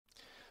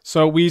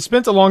So we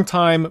spent a long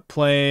time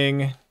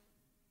playing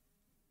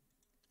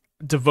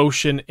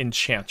Devotion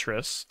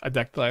Enchantress, a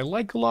deck that I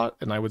like a lot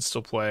and I would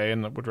still play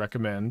and would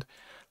recommend.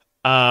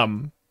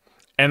 Um,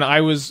 and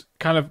I was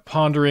kind of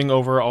pondering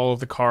over all of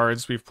the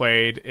cards we've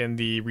played in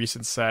the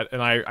recent set,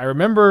 and I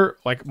remember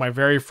like my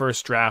very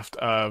first draft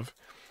of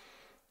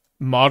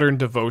Modern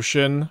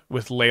Devotion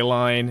with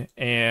Leyline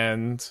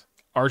and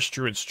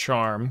Archdruid's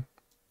Charm.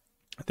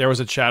 There was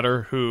a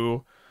chatter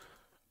who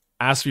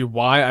asked me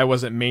why I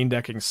wasn't main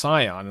decking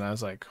Scion, and I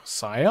was like,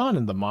 Scion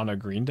in the mono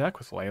green deck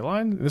with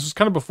Leyline? This was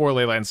kind of before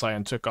Leyline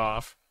Scion took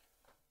off,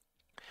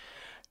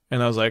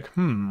 and I was like,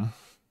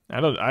 I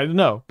don't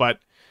know, but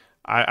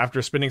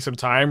after spending some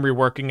time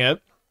reworking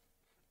it,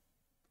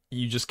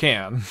 you just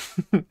can.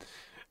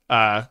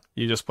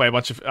 You just play a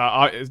bunch of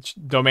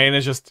domain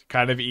is just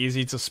kind of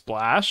easy to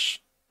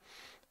splash,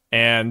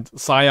 and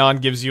Scion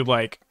gives you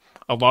like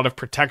a lot of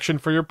protection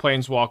for your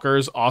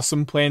planeswalkers.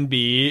 Awesome plan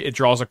B. It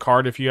draws a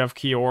card if you have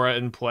Kiora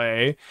in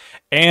play,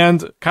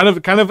 and kind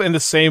of in the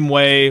same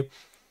way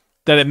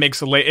that it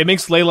makes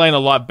Leyline a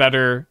lot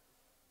better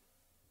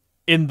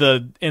in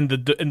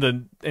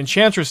the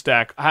Enchantress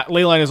deck.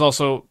 Leyline is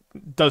also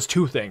does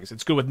two things.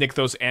 It's good with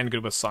Nykthos and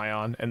good with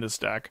Scion in this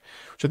deck,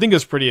 which I think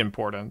is pretty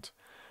important.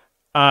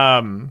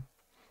 And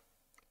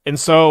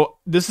so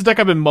this is a deck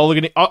I've been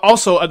mulliganing.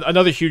 Also,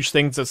 another huge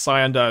thing that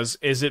Scion does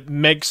is it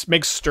makes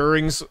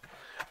stirrings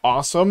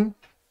awesome.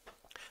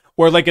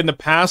 Where like in the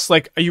past,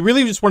 like you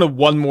really just wanted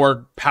one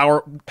more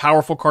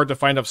powerful card to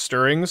find up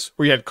stirrings,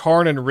 where you had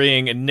Karn and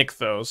Ring and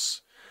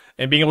Nykthos,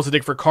 and being able to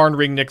dig for Karn,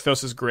 Ring,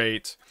 Nykthos is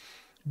great.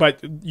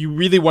 But you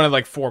really wanted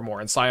like four more,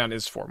 and Scion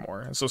is four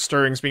more. And so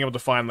stirrings, being able to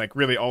find like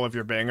really all of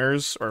your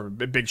bangers or a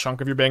big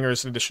chunk of your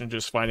bangers, in addition to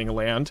just finding a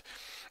land,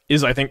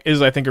 is I think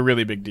a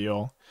really big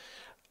deal.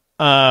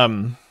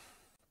 I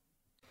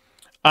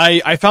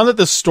found that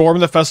the Storm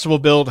the Festival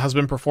build has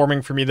been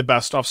performing for me the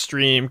best off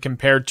stream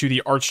compared to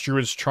the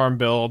Archdruid's Charm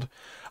build.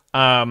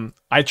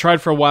 I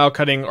tried for a while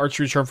cutting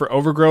Archdruid's Charm for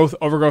Overgrowth.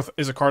 Overgrowth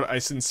is a card I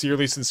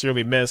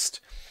sincerely missed.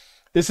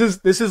 This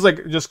is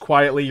like just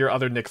quietly your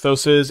other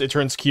Nykthoses. It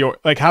turns Kiora,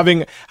 like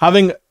having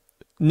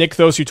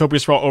Nykthos, Utopia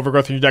Sprawl,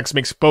 Overgrowth in your decks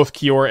makes both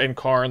Kiora and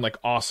Karn like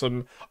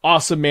awesome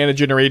mana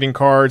generating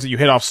cards that you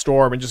hit off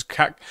Storm and just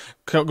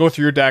go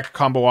through your deck,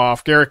 combo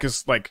off. Garruk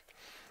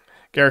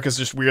is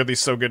just weirdly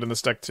so good in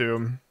this deck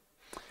too.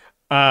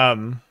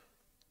 I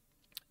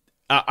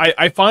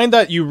find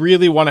that you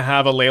really want to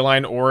have a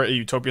Leyline or a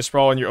Utopia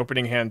Sprawl in your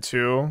opening hand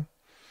too,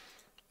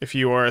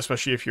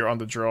 especially if you're on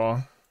the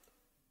draw.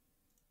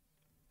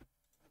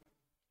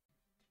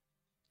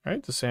 All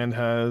right, the sand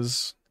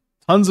has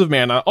tons of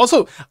mana.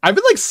 Also, I've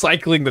been like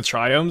cycling the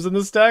Triomes in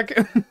this deck.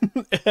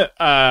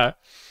 I've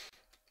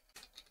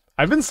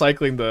been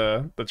cycling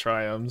the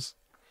Triomes.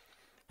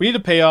 We need to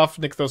pay off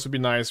Nykthos would be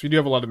nice. We do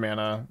have a lot of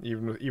mana,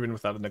 even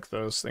without a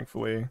Nykthos,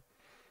 thankfully.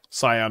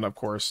 Scion, of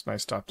course,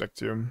 nice top deck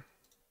too.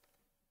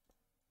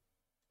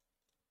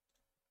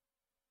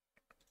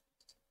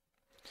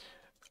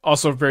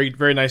 Also, very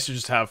very nice to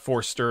just have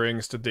 4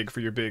 stirrings to dig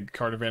for your big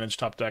card advantage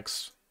top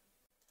decks,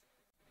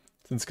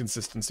 since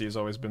consistency has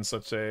always been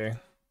such a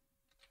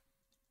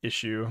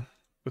issue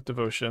with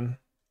Devotion.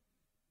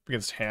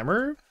 Against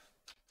Hammer?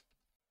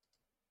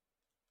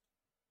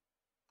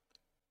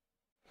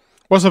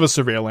 We also have a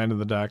Surveil land in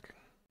the deck.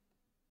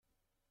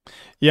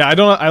 Yeah,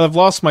 I've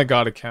lost my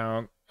God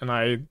account, and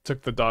I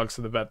took the dogs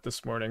to the vet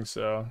this morning,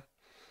 so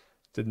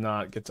did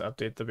not get to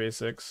update the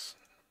basics.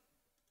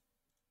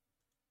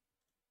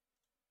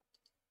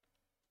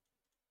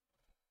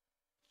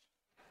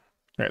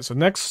 Alright, so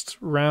next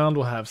round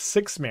we'll have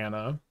 6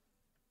 mana.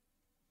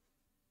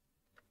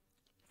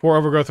 4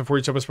 Overgrowth and 4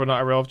 each of us, but not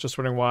Arbor Elf. Just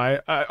wondering why.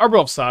 Arbor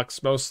Elf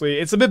sucks, mostly.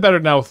 It's a bit better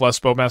now with less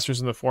Bowmasters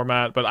in the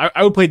format, but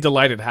I would play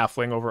Delighted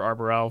Halfling over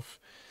Arbor Elf.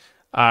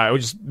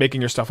 Just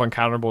making your stuff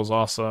uncounterable is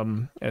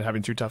awesome, and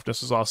having 2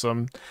 toughness is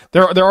awesome.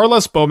 There are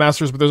less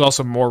Bowmasters, but there's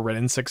also more Ren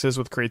and 6s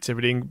with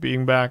creativity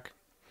being back.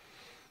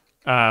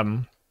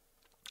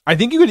 I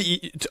think you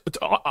could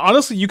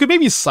honestly, you could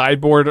maybe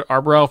sideboard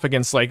Arbor Elf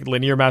against like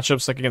linear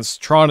matchups, like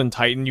against Tron and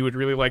Titan. You would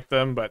really like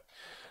them, but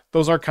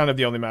those are kind of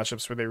the only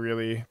matchups where they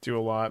really do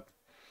a lot.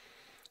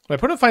 My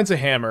opponent finds a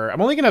hammer. I'm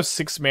only gonna have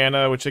 6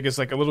 mana, which I guess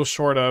like a little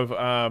short of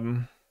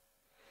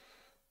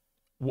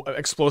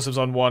explosives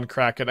on 1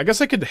 Kraken. I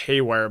guess I could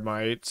Haywire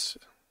Might.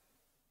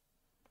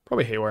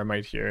 Probably Haywire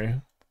Might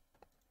here.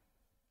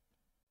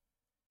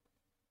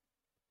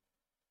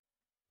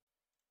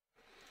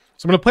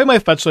 So I'm going to play my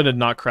fetch land and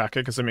not crack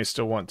it, because I may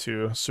still want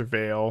to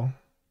surveil.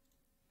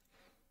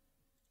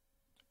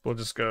 We'll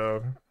just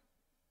go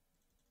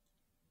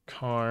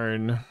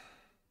Karn.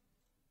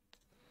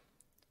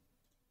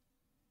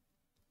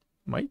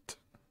 Might.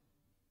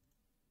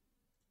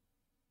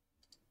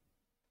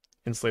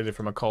 Insulated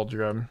from a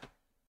Cauldron.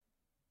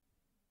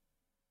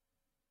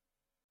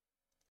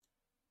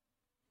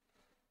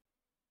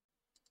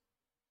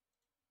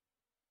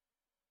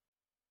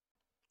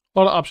 A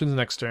lot of options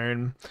next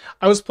turn.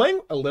 I was playing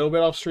a little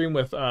bit off stream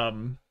with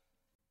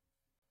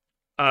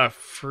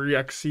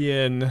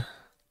Phyrexian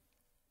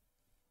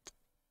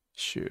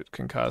Shoot,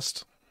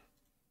 concussed.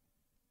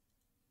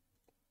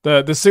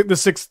 The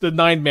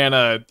 9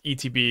 mana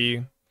ETB.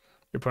 Your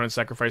opponent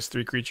sacrificed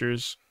 3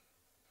 creatures.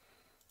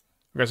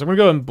 Okay, so I'm gonna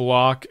go and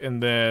block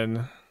and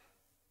then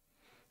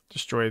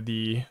destroy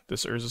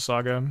this Urza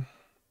Saga.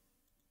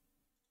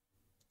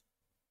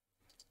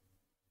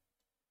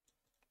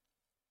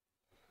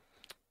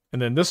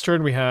 And then this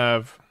turn we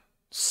have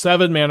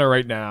 7 mana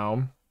right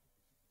now.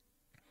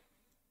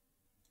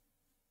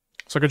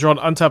 So I could draw an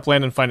untapped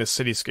land and find a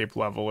Cityscape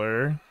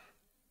Leveler.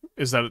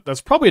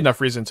 That's probably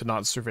enough reason to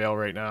not surveil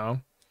right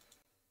now.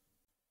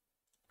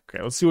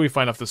 Okay, let's see what we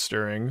find off the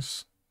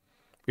Stirrings.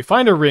 We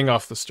find a ring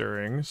off the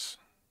Stirrings.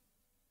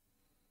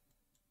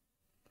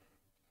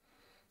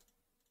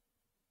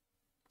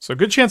 So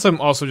good chance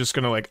I'm also just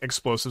gonna like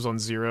explosives on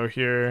 0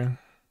 here.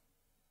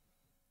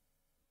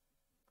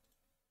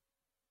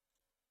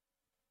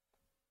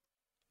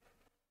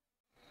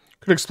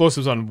 Could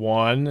explosives on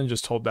 1 and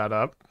just hold that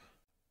up.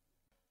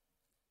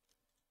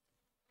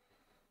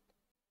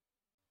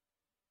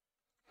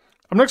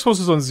 I'm gonna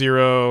explosives on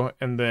 0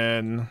 and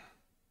then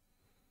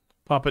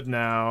pop it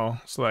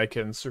now so that I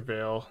can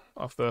surveil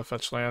off the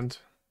fetch land.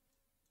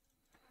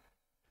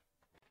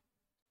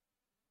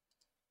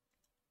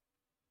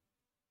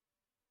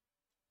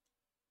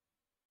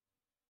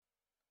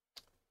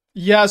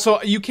 Yeah,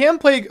 so you can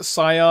play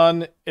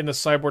Scion in the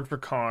sideboard for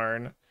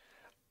Karn.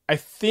 I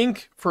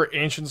think for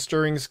Ancient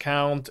Stirrings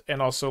count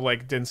and also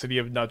like density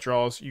of nut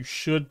draws, you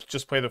should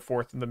just play the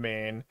 4th in the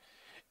main.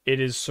 It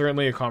is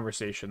certainly a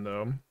conversation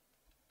though.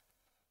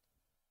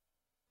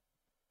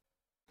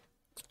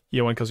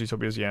 Yeah, one because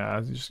Utopias,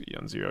 yeah, just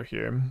on 0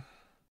 here.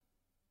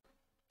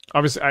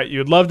 Obviously,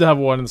 you'd love to have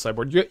 1 in the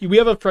sideboard. We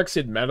have a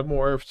Phyrexian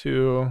Metamorph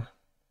too.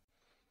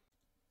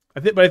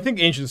 But I think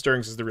Ancient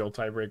Stirrings is the real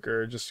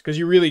tiebreaker, just because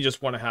you really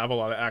just want to have a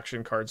lot of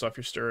action cards off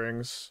your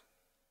Stirrings.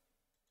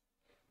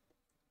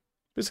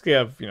 Basically,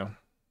 have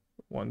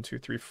 1, 2,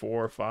 3,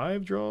 4,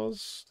 5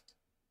 draws.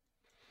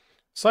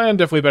 Scion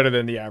definitely better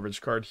than the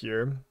average card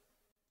here.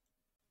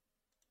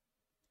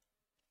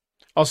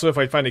 Also, if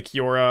I find a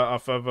Kiora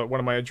off of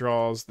one of my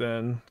draws,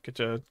 then get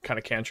to kind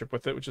of cantrip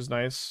with it, which is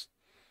nice.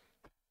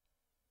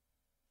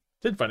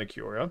 Did find a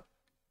Kiora.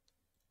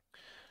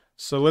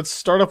 So let's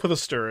start off with the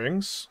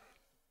Stirrings.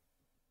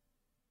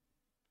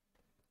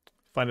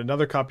 Find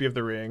another copy of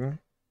the ring.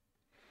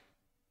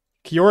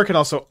 Kiora can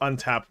also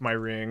untap my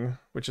ring,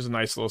 which is a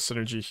nice little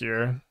synergy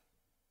here.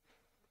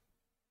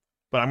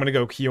 But I'm going to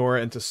go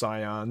Kiora into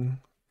Scion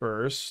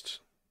first.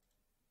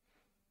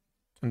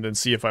 And then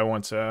see if I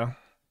want to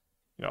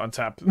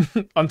untap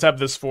untap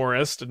this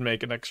forest and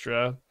make an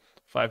extra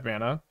 5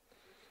 mana.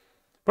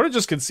 But it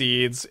just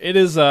concedes.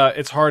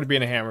 It's hard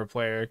being a hammer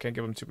player. Can't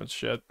give him too much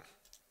shit.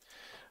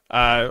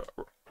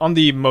 On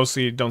the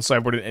mostly don't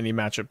sideboard in any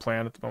matchup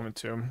plan at the moment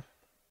too.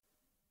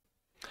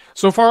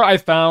 So far, I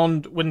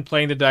found when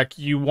playing the deck,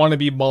 you want to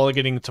be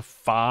mulliganing to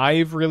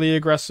 5 really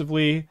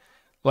aggressively.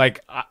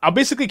 Like, I'll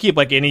basically keep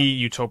like any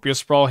Utopia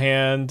Sprawl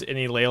hand,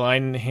 any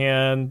Leyline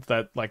hand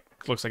that like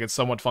looks like it's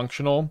somewhat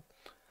functional.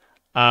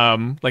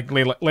 Like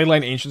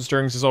Leyline Ancient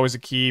Stirrings is always a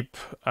keep.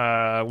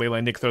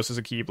 Leyline Nykthos is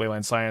a keep.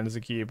 Leyline Scion is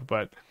a keep,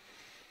 but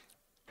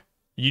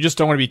you just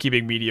don't want to be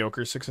keeping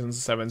mediocre 6s and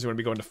 7s. You want to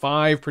be going to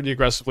 5 pretty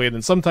aggressively, and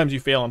then sometimes you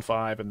fail on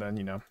 5, and then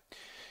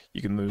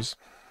you can lose.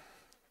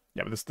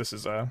 Yeah, but this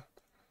is a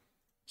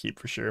keep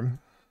for sure.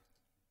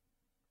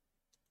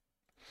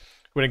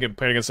 We're gonna get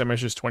played against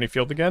Measures 20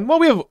 field again. Well,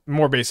 we have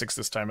more basics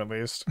this time at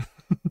least.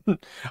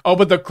 Oh,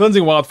 but the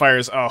Cleansing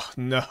Wildfires. Oh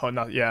no,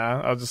 not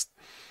yeah.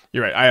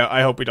 You're right.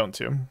 I hope we don't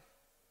too.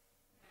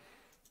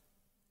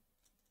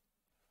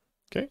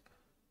 Okay.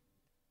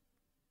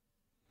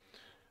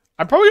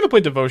 I'm probably gonna play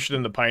Devotion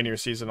in the Pioneer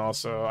season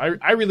also.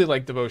 I really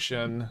like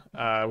Devotion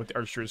with the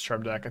Archdruid's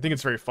Charm deck. I think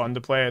it's very fun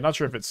to play. I'm not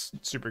sure if it's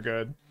super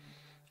good.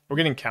 We're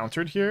getting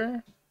countered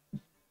here.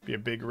 Be a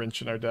big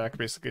wrench in our deck,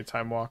 basically a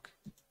time walk.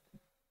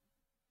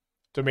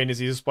 Domain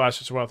Disease Splash,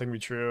 such a wild thing to be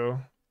true.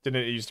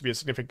 Didn't it used to be a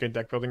significant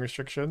deck building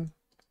restriction?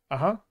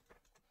 Uh-huh.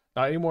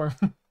 Not anymore.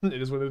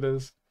 It is what it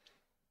is.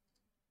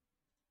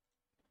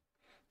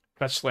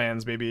 Fetch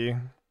lands, baby.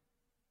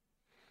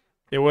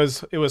 It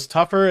was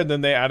tougher, and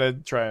then they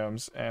added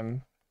triomes,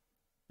 and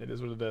it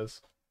is what it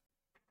is.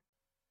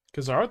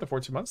 Kazar, the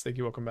 14 months, thank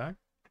you, welcome back.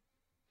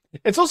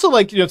 It's also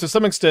like, to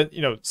some extent,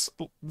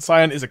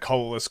 Scion is a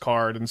colorless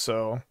card, and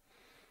so,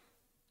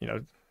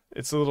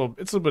 it's a little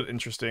bit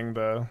interesting,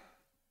 the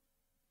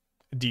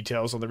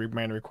details on the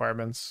mana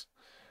requirements.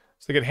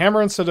 So they get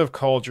Hammer instead of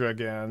Kaldra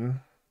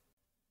again.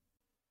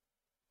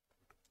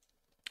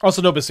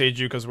 Also no Beseiju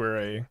because we're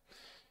a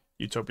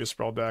Utopia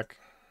Sprawl deck.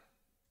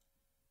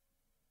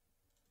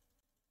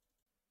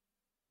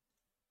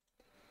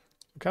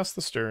 Cast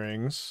the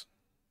Stirrings.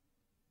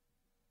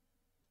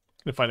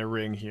 Gonna find a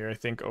ring here, I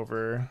think,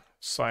 over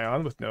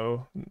Scion with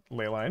no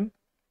Leyline.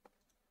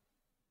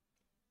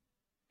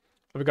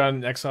 Have we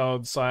gotten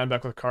exiled Scion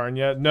back with Karn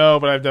yet? No,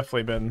 but I've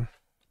definitely been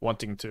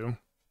wanting to.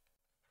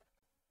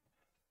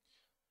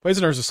 Plays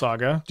an Urza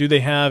Saga. Do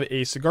they have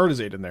a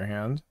Sigard's Aid in their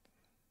hand?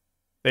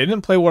 They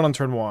didn't play one on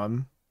turn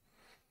 1.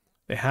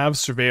 They have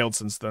surveilled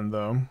since then,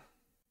 though.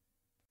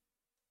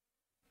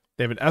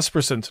 They have an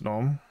Esper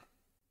Sentinel.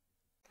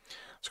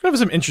 So we have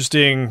some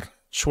interesting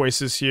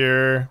choices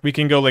here. We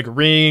can go like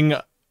Ring,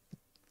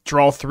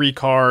 draw 3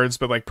 cards,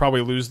 but like probably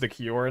lose the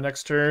Kiora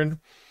next turn.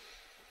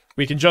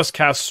 We can just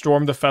cast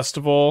Storm the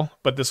Festival,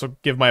 but this will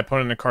give my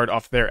opponent a card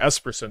off their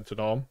Esper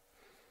Sentinel.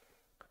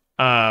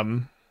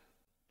 If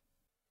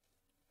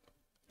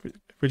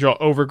we draw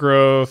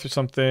Overgrowth or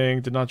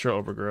something, did not draw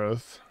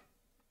Overgrowth.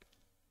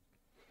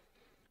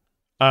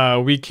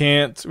 We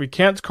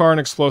can't Karn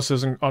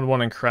Explosives on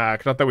 1 and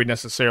crack. Not that we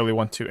necessarily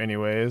want to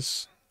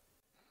anyways.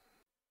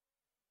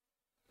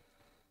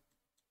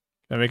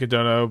 Can I make a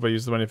dono but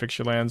use the money to fix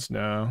your lands?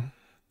 No.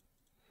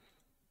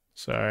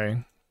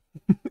 Sorry.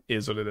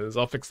 Is what it is.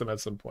 I'll fix them at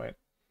some point.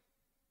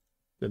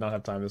 Did not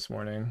have time this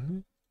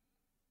morning.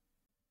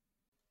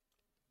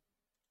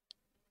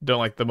 Don't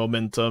like the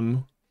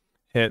momentum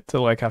hit to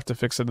like have to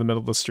fix it in the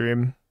middle of the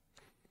stream.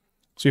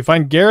 So you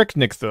find Garruk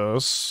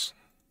Nykthos.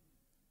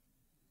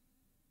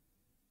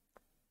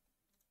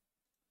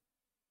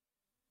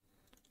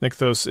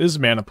 Nykthos is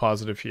mana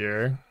positive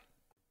here.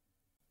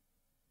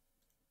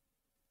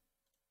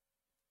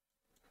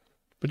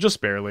 But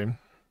just barely.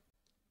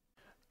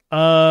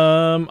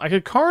 I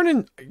could Karn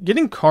and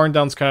getting Karn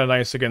down's kind of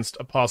nice against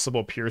a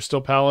possible Pure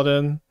Steel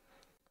Paladin.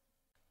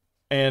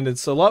 And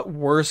it's a lot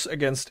worse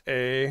against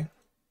a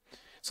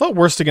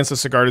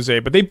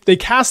Sigarda's, but they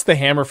cast the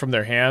hammer from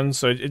their hand,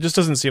 so it just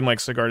doesn't seem like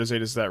Sigarda's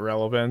is that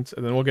relevant.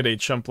 And then we'll get a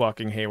chump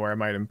blocking Haywire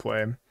Might in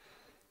play.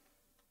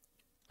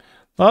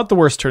 Not the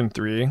worst turn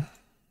 3.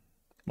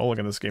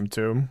 Mulligan this game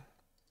too.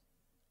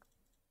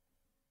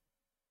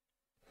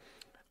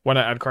 Why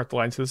not add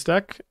Carthaline to this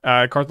deck?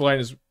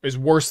 Carthaline is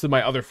worse than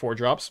my other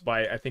 4-drops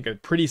by, I think, a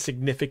pretty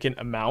significant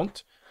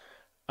amount.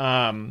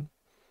 So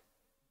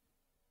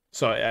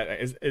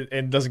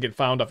it doesn't get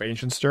found off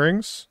Ancient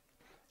Stirrings.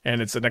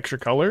 And it's an extra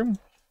color.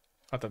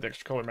 Not that the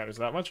extra color matters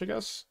that much, I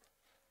guess.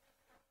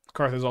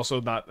 Karth is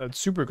also not a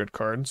super good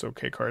card. It's an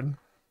okay card.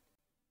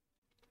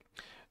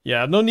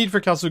 Yeah, no need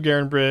for Castle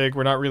Garenbrig.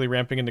 We're not really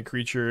ramping into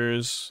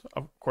creatures.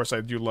 Of course, I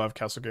do love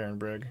Castle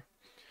Garenbrig.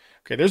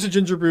 Okay, there's a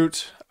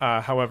Gingerbrute.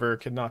 However,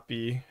 cannot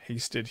be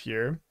hasted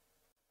here.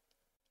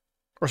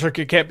 Or sorry,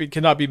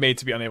 cannot be made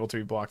to be unable to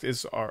be blocked.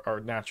 Are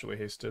naturally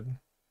hasted.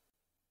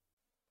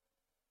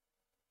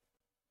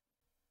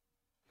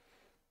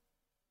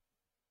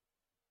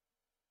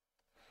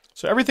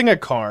 So everything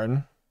at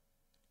Karn.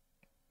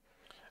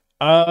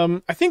 I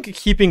think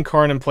keeping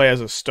Karn in play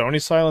as a Stony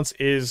Silence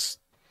is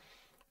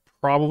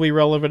probably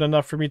relevant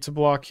enough for me to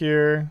block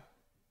here.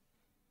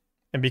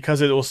 And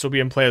because it will still be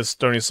in play as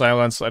Stony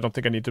Silence, I don't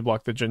think I need to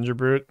block the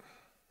Gingerbrute.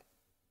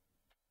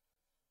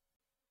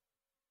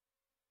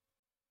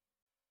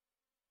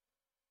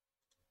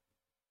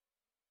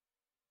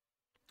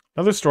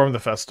 Another Storm the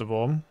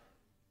Festival.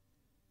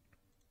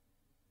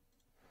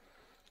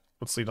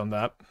 Let's lead on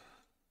that.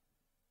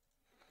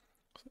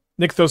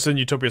 Nykthos and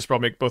Utopia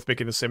Sprawl both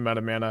making the same amount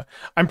of mana.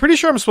 I'm pretty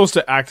sure I'm supposed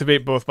to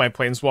activate both my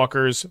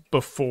Planeswalkers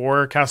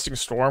before casting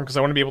Storm, because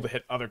I want to be able to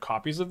hit other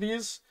copies of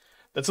these.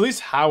 That's at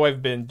least how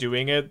I've been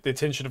doing it. The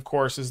intention, of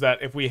course, is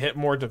that if we hit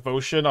more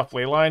Devotion off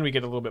Leyline, we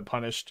get a little bit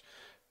punished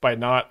by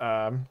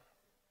not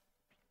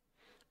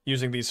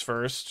using these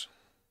first.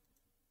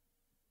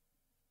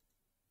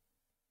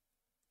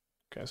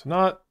 Okay, so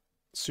not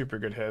super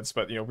good hits,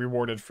 but,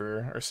 rewarded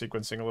for our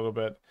sequencing a little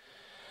bit.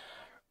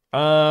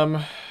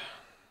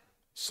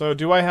 So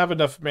do I have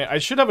enough mana? I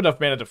should have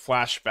enough mana to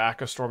flash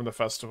back a Storm the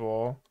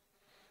Festival.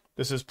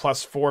 This is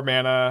 +4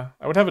 mana.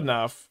 I would have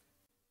enough.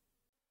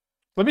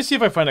 Let me see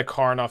if I find a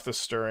Karn off the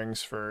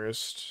Stirrings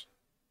first.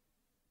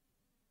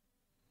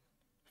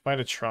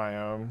 Find a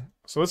Triome.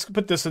 So let's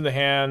put this in the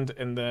hand,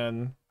 and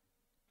then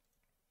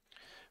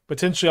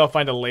potentially I'll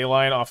find a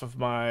Leyline off of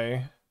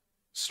my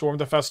Storm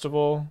the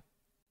Festival.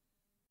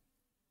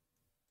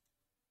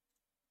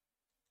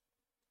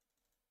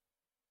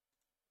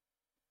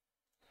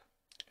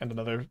 And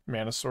another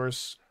mana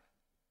source.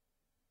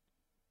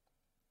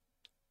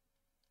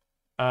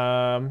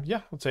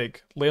 Yeah, we'll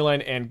take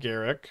Leyline and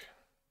Garruk.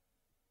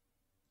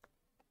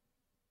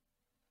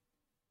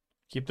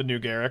 Keep the new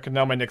Garruk, and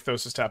now my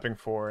Nykthos is tapping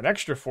for an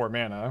extra 4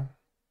 mana.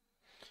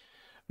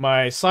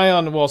 My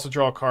Scion will also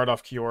draw a card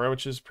off Kiora,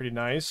 which is pretty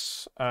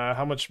nice.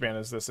 How much mana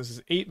is this? This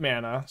is 8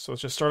 mana, so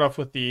let's just start off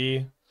with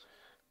the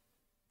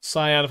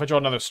Scion. If I draw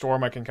another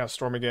Storm, I can cast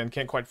Storm again.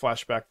 Can't quite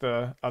flash back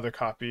the other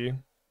copy.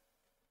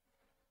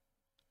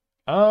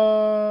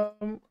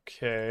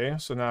 Okay,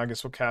 so now I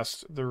guess we'll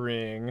cast the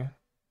Ring.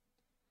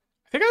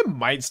 I think I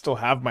might still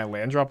have my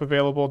land drop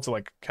available to,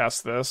 like,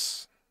 cast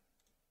this.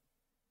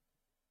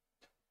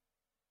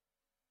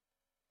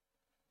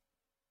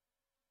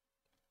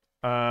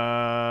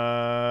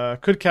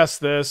 Could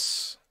cast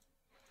this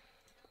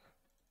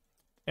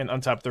and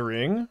untap the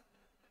Ring.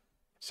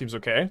 Seems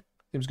okay.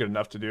 Seems good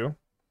enough to do.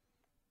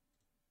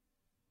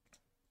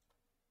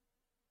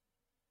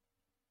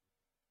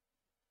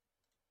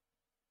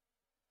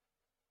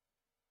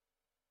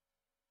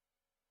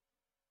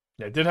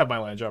 Yeah, I did have my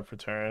land drop for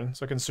turn,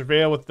 so I can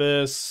surveil with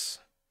this.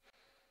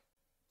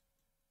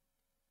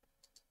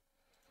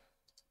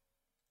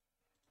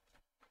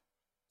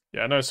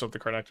 Yeah, no, I still have the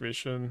card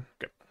activation.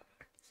 Okay.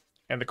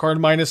 And the card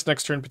minus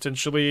next turn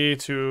potentially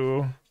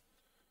to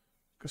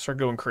start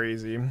going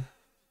crazy. How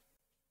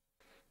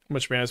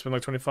much mana has been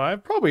like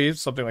 25? Probably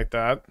something like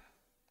that.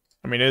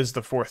 I mean, it is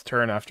the fourth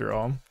turn after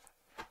all.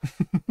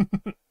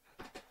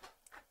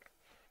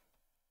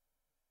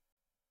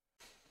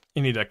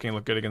 Any deck can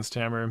look good against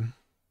Hammer.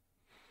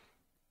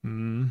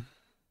 Hmm.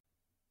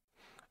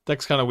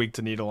 Deck's kind of weak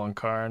to Needle on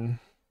Karn.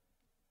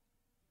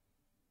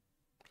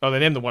 Oh, they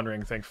named the One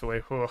Ring, thankfully.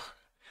 Whew.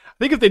 I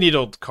think if they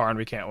needled Karn,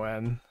 we can't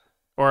win.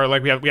 Or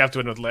like we have to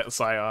win with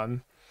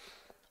Scion.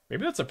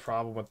 Maybe that's a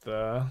problem with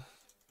the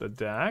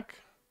deck.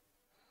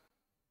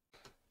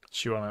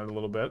 Chew on it a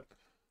little bit.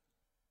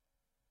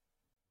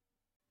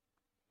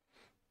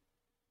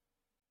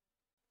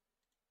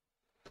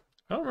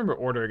 I don't remember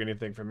ordering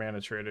anything from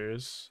Mana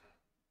Traders.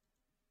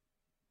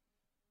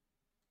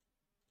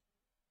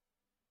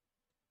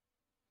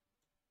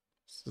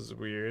 This is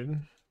weird.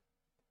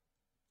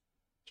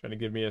 Trying to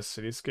give me a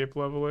Cityscape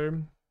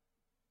leveler.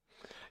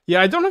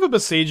 Yeah, I don't have a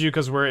Boseiju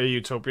because we're a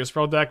Utopia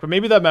Sprawl deck, but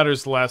maybe that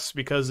matters less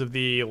because of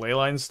the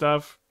Leyline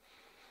stuff.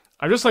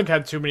 I've just like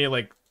had too many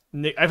like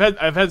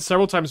I've had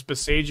several times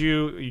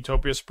Boseiju,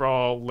 Utopia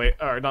Sprawl,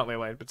 or not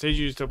Leyline, Boseiju,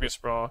 Utopia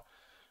Sprawl,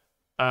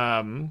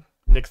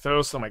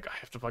 Nykthos. I'm like I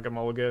have to fucking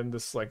mulligan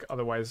this like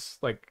otherwise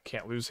like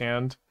can't lose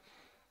hand.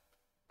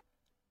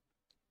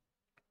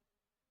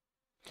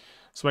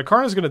 So my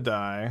Karn is gonna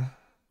die.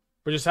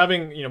 But just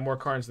having, more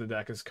cards in the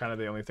deck is kind of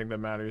the only thing that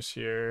matters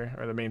here,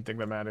 or the main thing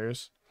that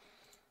matters.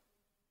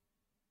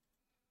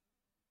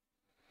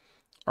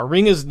 Our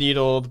ring is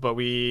needled, but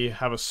we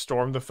have a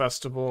Storm the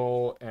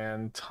Festival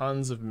and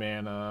tons of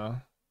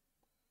mana.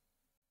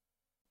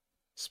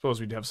 Suppose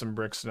we'd have some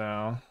bricks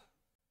now.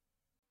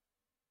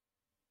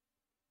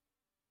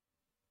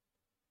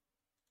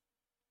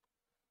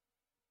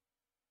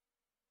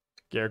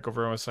 Garrick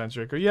over with Science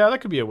Draco. Yeah,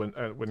 that could be a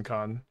win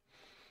con.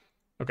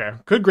 Okay,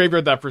 could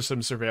graveyard that for some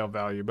surveil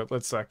value, but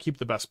let's keep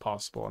the best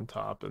possible on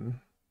top and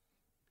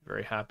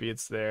very happy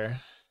it's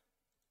there.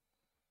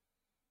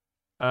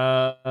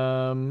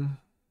 So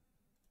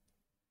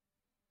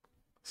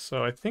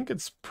I think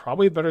it's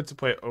probably better to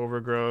play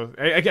Overgrowth.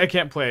 I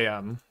can't play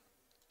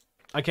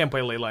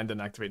Leyline to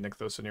activate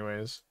Nykthos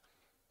anyways.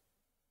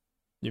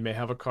 You may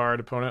have a card,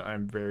 opponent.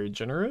 I'm very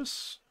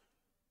generous.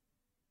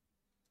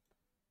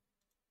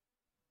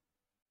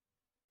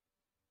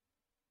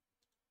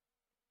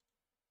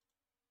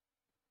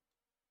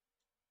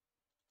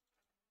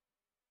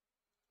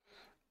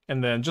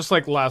 And then, just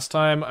like last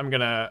time, I'm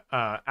gonna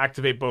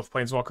activate both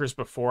Planeswalkers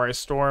before I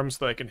Storm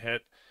so that I can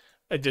hit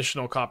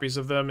additional copies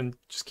of them and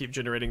just keep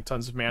generating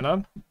tons of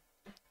mana.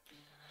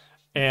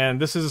 And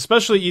this is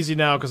especially easy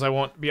now because I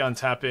won't be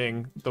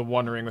untapping the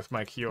One Ring with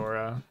my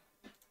Kiora.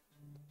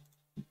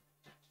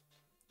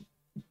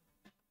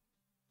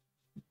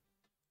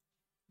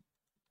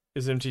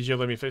 Is MTGO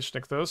let me fish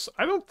Nykthos?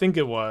 I don't think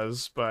it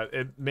was, but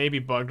it may be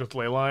bugged with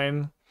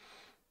Leyline.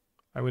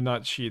 I would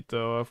not cheat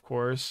though, of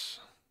course.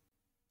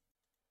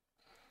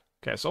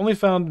 Okay, so only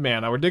found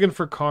mana. We're digging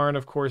for Karn,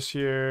 of course,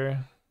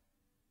 here.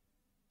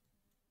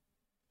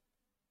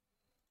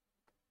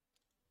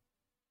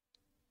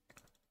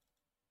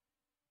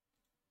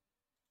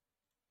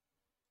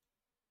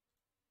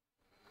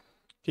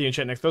 Can you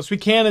enchant Nykthos? We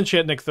can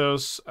enchant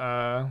Nykthos,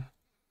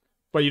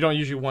 but you don't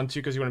usually want to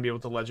because you want to be able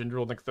to legend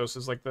rule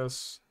Nykthoses like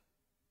this.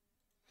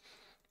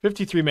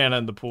 53 mana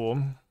in the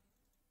pool.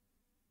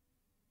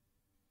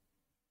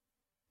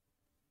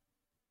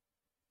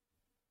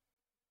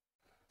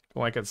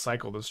 Well, I could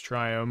cycle this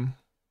Triumph.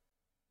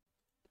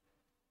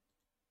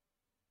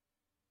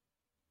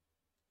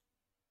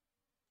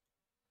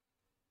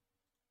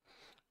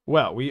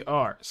 Well, we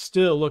are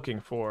still looking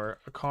for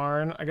a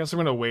Karn. I guess I'm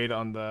going to wait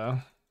on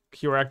the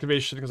Cure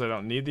activation because I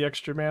don't need the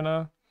extra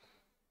mana.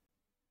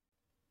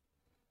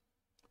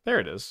 There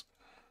it is.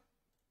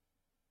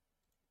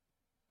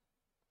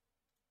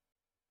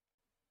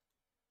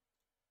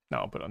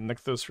 Now I'll put on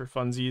Nykthos for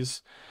funsies.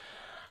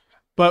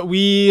 But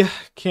we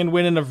can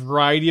win in a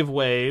variety of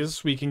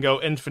ways. We can go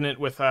infinite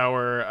with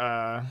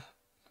our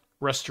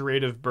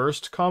Restorative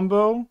Burst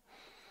combo.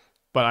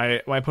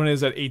 But my opponent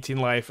is at 18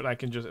 life, and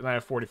I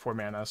have 44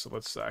 mana, so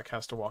let's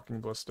cast a Walking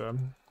Ballista.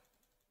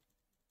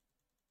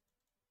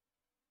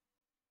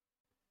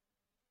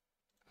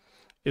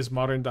 Is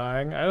Modern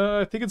dying?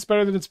 I think it's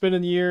better than it's been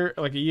in a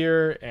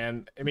year,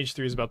 and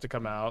MH3 is about to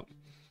come out.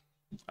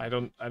 I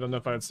don't know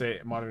if I would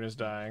say Modern is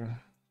dying.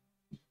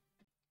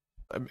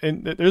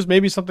 And there's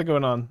maybe something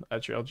going on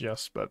at your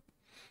LGS, but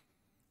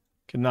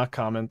cannot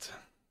comment.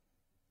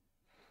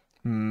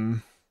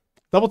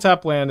 Double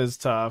tap land is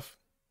tough.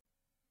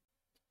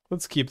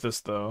 Let's keep this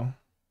though.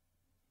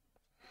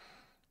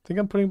 Think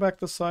I'm putting back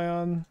the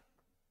Scion.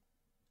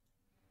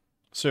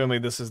 Certainly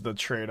this is the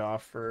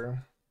trade-off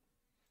for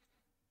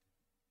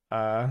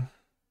Scion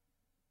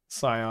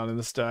in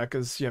this deck,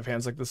 is you have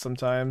hands like this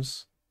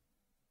sometimes.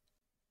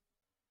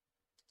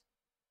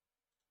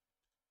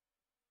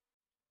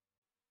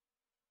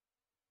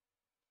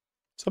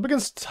 So up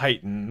against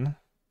Titan.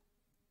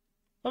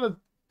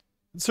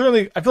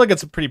 Certainly, I feel like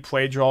it's a pretty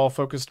play draw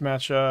focused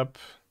matchup,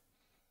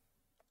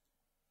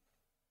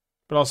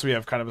 but also we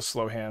have kind of a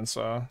slow hand,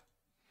 so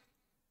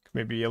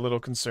maybe a little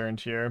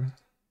concerned here.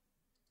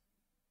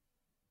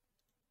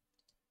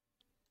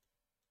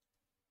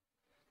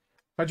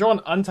 If I draw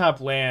an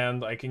untapped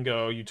land, I can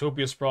go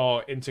Utopia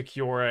Sprawl into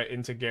Kiora,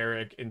 into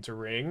Garrick, into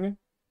Ring.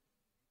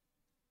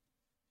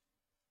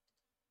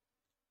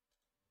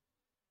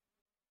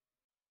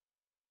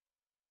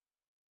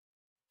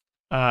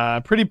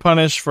 Pretty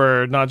punished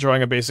for not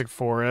drawing a basic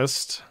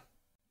forest.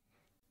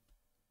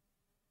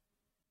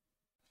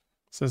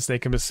 Since they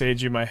can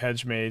besage you my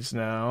hedge maze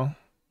now.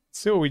 Let's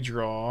see what we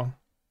draw.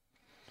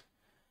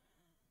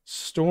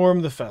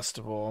 Storm the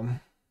Festival.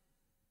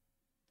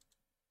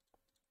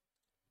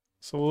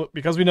 So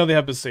because we know they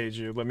have besage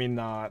you, let me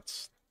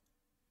not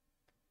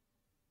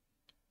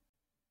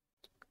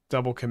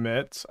double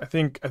commit. I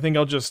think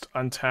I'll just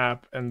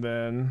untap and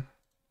then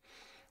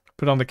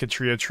put on the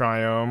Katria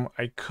Triome.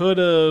 I could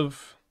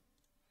have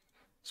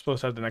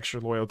supposed to have an extra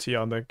loyalty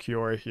on the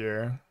Kiora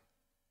here.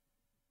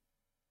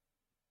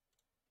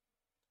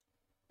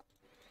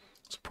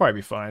 This will probably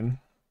be fine.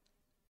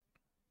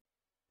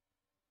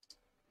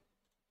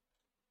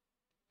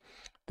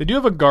 They do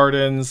have a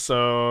garden,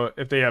 so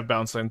if they have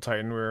Bounce Land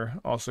Titan, we're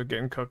also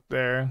getting cooked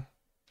there.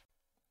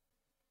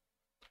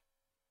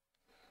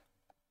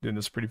 Doing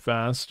this pretty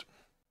fast.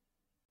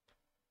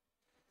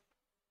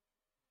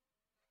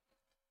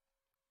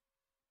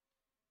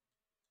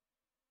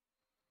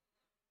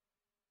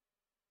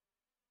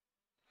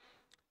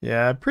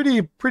 Yeah,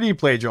 pretty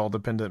play draw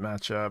dependent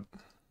matchup.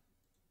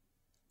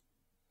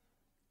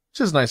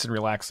 Which is nice and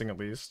relaxing at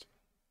least.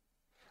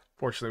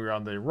 Fortunately, we're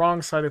on the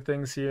wrong side of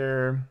things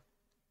here.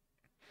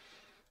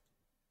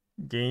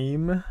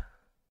 Game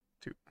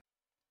 2.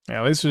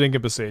 Yeah, at least we didn't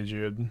get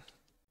Besaged.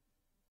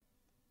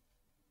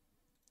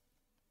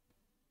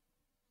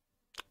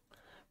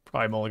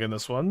 Probably mulligan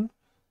this one.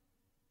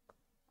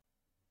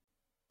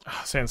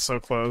 Oh, Sand's so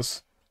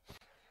close.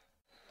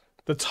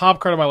 The top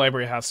card of my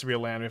library has to be a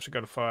land. We have to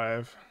go to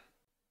 5.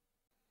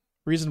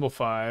 Reasonable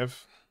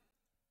 5.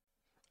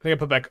 I think I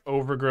put back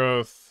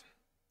Overgrowth,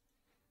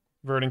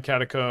 Verdant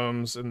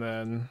Catacombs, and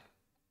then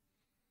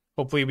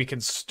hopefully we can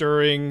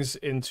Stirrings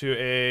into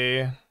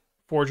a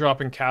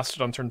 4-drop and cast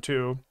it on turn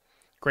 2.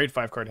 Great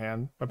 5-card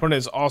hand. My opponent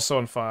is also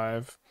on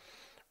 5.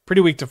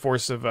 Pretty weak to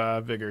Force of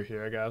Vigor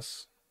here, I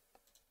guess.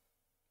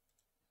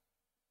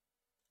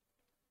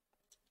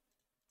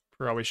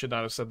 Probably should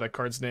not have said that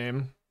card's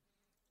name.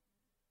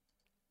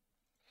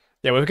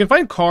 Yeah, well, we can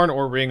find Karn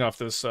or Ring off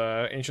this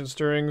Ancient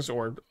Stirrings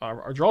or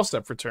our draw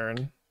step for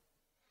turn.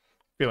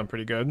 Feeling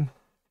pretty good.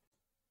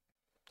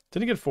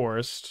 Didn't get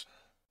forced.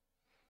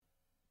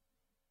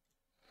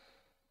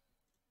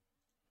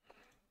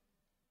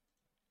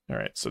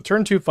 Alright, so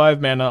turn 2,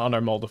 5 mana on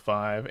our Mold of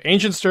 5.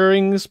 Ancient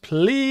Stirrings,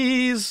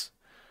 please!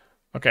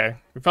 Okay,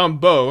 we found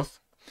both.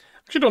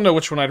 Actually don't know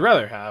which one I'd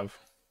rather have.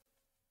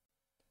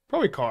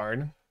 Probably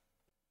Karn.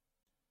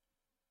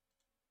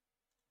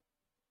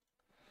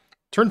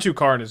 Turn 2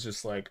 Karn is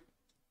just like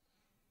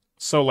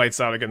so lights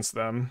out against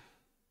them.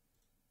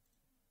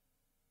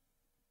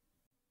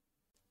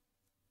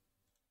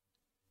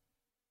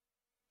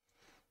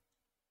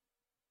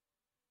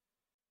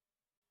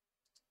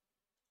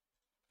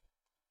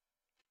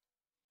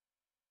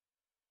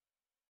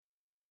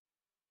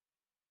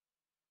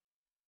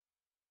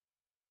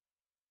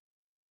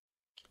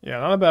 Yeah,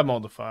 not a bad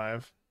Mold of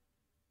 5.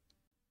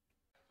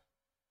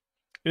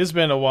 It has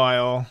been a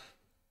while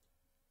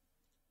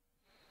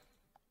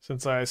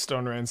since I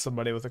stone ran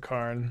somebody with a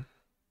Karn.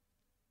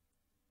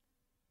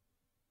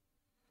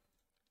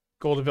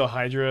 Goldaville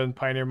Hydra and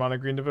Pioneer Mono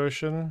Green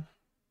Devotion.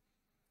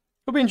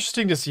 It'll be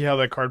interesting to see how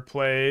that card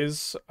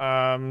plays.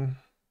 I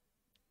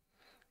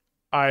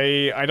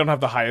don't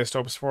have the highest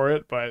hopes for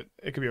it, but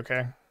it could be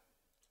okay.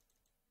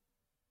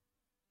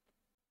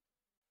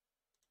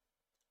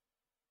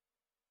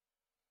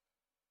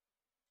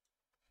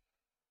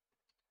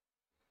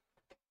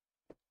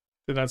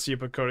 Did not see you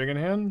put coding in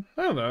hand.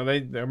 I don't know.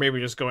 They're maybe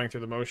just going through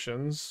the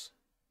motions.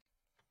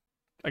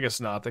 I guess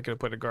not. They could have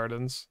put a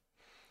gardens.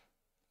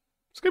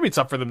 It's gonna be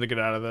tough for them to get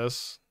out of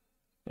this.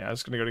 Yeah, I'm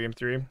just gonna go to game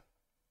 3.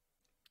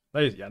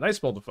 Nice, yeah,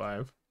 nice Mold of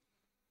 5.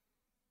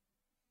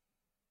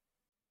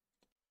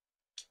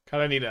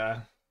 Kind of need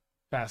a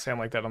fast hand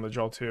like that on the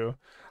draw too.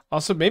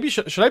 Also, maybe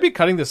should I be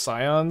cutting the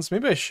Scions?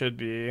 Maybe I should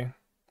be.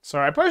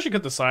 Sorry, I probably should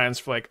cut the Scions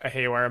for like a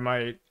Haywire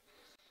Might.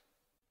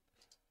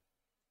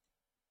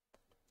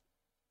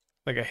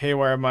 Like a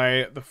Haywire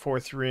Might, the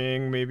 4th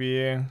ring,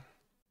 maybe.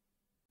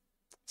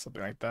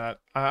 Something like that.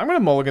 I'm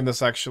gonna mulligan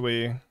this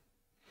actually.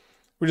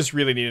 We just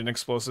really need an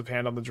explosive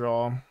hand on the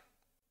draw.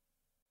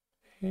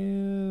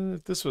 And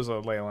if this was a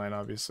ley line,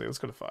 obviously. Let's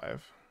go to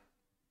 5.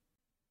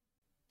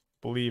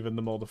 Believe in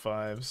the Mold of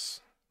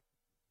 5s.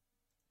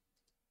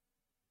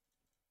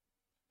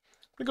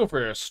 I'm gonna go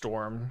for a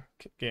Storm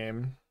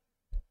game.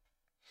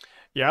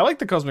 Yeah, I like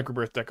the Cosmic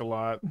Rebirth deck a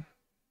lot.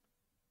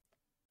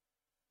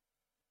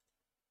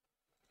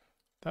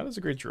 That is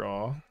a great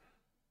draw.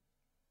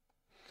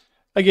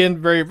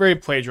 Again, very very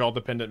play draw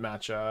dependent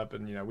matchup,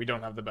 and we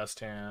don't have the best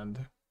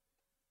hand.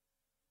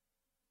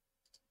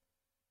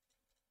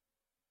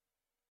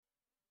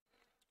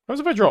 What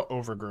if I draw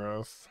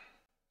Overgrowth?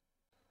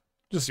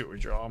 Just see what we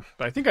draw.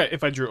 But I think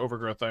if I drew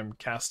Overgrowth, I'm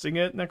casting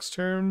it next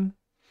turn,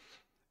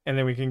 and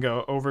then we can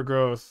go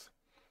Overgrowth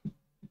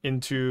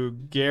into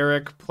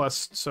Garrick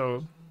plus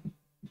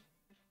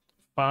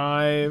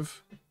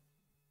 5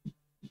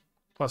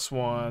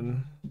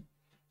 +1.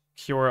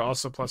 Kiora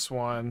also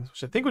 +1,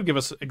 which I think would give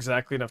us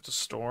exactly enough to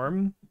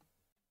storm.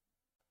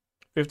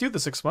 50 with the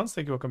 6 months.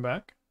 Thank you. Welcome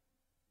back.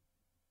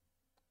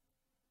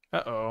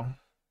 Uh-oh.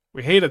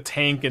 We hate a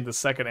tank in the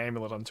second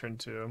amulet on turn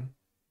 2.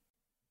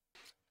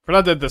 If we're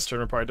not dead this turn,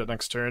 we're probably dead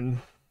next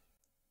turn.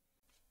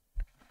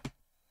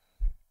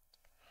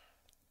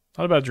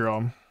 Not a bad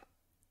draw.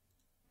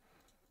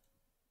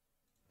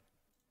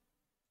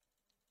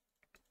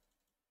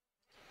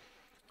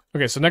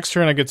 Okay, so next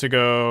turn I get to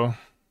go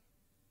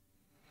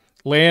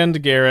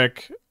land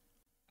Garrick.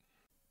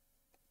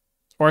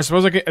 Or I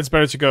suppose it's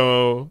better to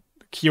go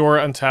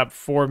Kiora untap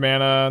 4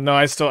 mana. No,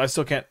 I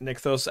still can't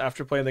Nykthos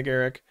after playing the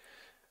Garrick.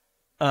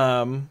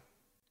 I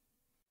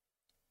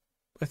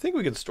think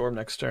we can storm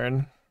next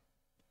turn.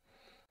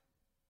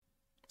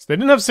 So they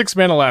didn't have 6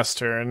 mana last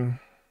turn.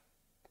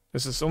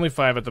 This is only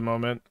 5 at the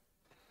moment.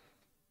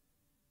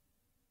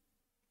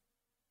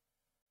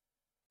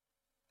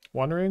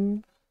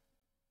 Wandering.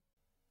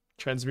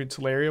 Transmute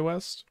Teleria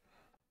West.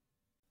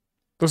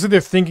 Looks like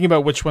they're thinking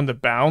about which one to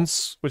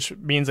bounce, which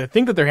means I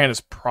think that their hand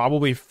is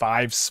probably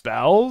 5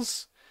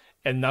 spells,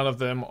 and none of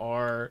them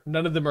are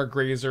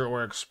Grazer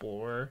or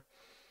Explorer.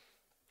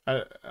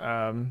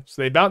 So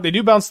they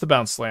do bounce the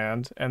bounce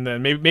land, and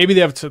then maybe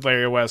they have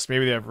Teleria West,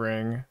 maybe they have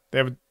Ring. They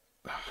have,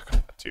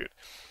 dude.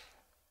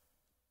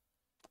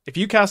 If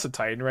you cast a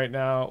Titan right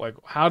now, like,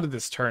 how did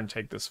this turn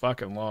take this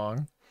fucking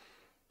long?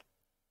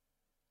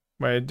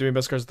 Am I doing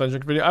best cards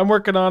dungeon video? I'm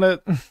working on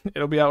it.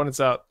 It'll be out when it's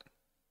out.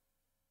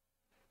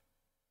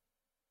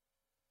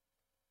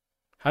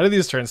 How do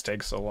these turns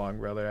take so long,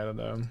 brother? I don't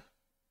know.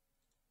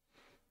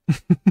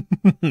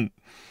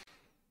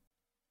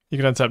 You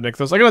can untap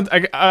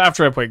Nykthos.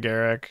 After I play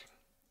Garrick.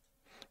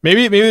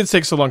 Maybe it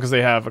takes so long because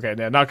they have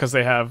not because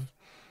they have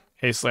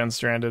Hasteland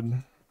stranded.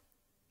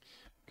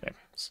 Okay,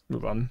 let's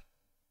move on.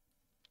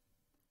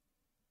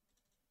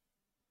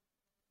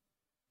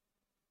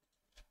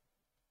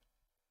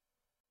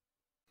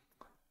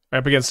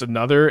 Up against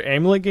another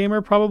Amulet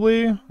gamer,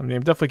 probably. I mean,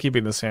 I'm definitely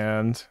keeping this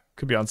hand.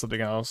 Could be on something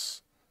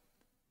else.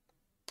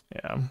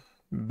 Yeah.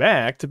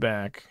 Back to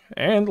back.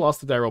 And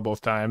lost the die roll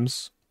both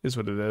times. Is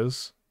what it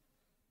is.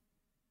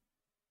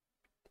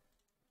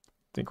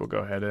 I think we'll go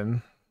ahead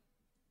and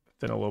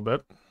thin a little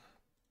bit.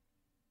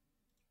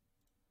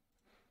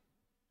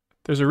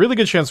 There's a really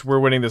good chance we're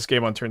winning this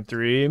game on turn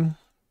 3.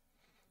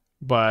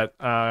 But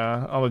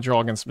on the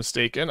draw against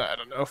Mistaken, I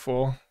don't know if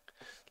we'll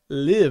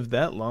live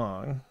that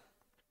long.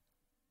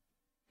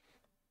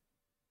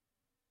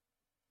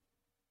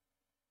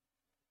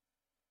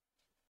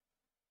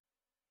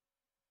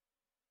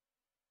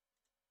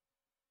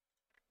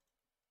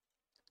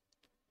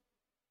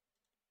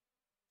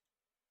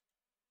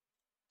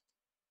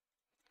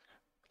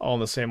 All in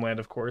the same land,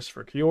 of course,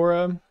 for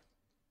Kiora.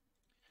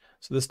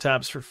 So this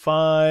taps for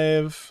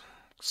 5.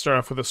 Start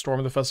off with a Storm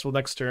of the Festival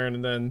next turn,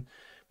 and then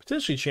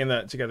potentially chain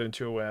that together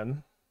into a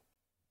win.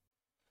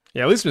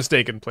 Yeah, at least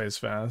Mistaken plays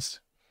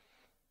fast.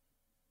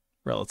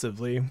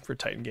 Relatively, for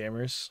Titan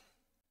gamers.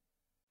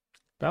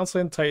 Bounce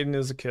land Titan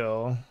is a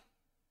kill.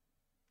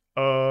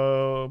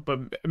 Oh, but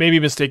maybe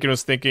Mistaken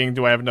was thinking,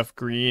 do I have enough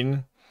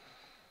green?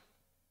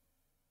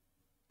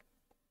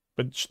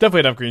 But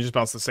definitely enough green, just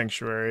bounce the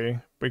Sanctuary.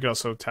 We could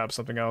also tap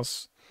something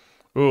else.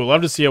 Ooh,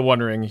 love to see a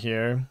One Ring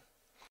here.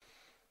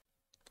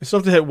 We still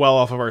have to hit well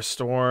off of our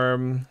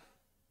Storm.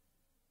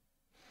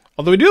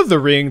 Although we do have the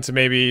Ring to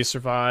maybe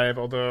survive,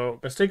 although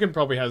Mistaken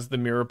probably has the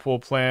Mirror Pool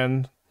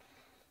plan.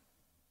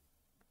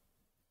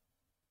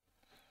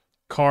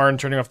 Karn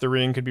turning off the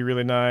Ring could be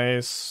really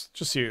nice.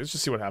 Let's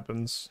just see what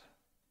happens.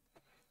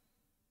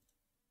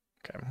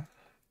 Okay.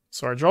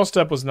 So our draw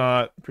step was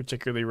not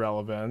particularly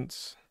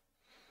relevant.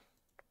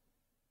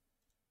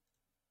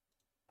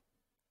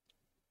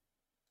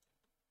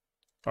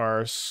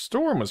 Our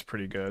Storm was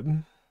pretty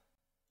good.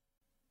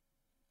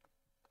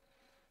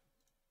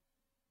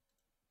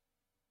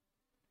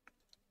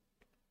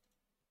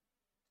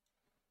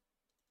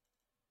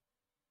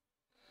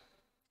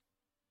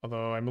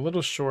 Although I'm a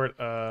little short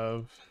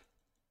of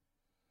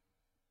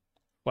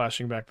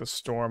flashing back the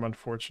Storm,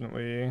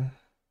 unfortunately.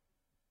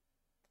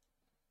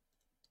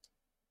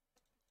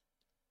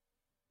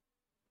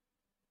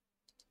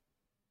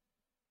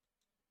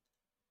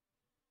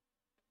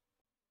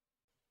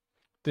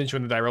 Didn't you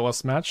win the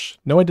Direless match?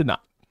 No, I did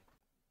not.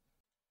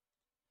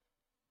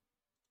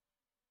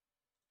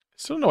 I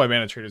still don't know why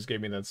Mana Traders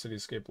gave me that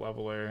Cityscape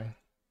Leveler.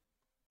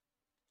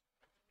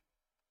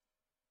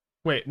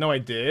 Wait, no, I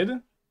did?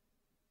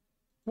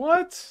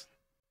 What?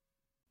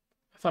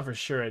 I thought for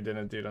sure I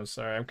didn't, dude. I'm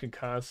sorry. I'm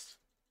concussed.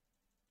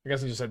 I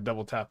guess I just had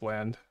double tap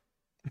land.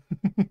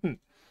 You're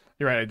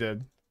right, I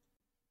did.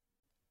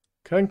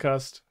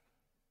 Concussed.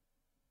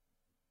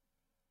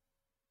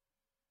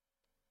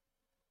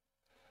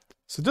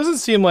 So it doesn't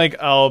seem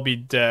like I'll be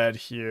dead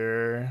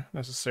here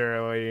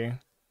necessarily.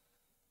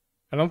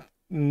 I don't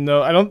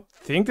know. I don't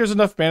think there's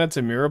enough mana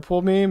to mirror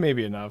pull me.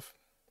 Maybe enough.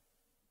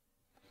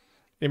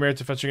 A merit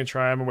to fetching a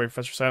Triumph and wait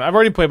for fetch for sign. I've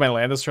already played my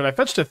land this turn. I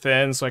fetched a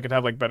Thin so I could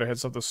have like better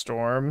hits of the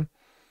Storm.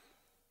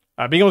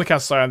 Being able to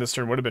cast Scion this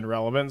turn would have been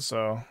relevant,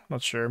 so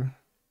not sure.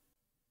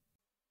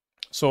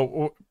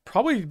 So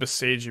probably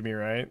Besage me,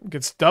 right?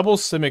 Gets double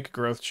Simic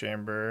Growth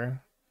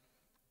Chamber.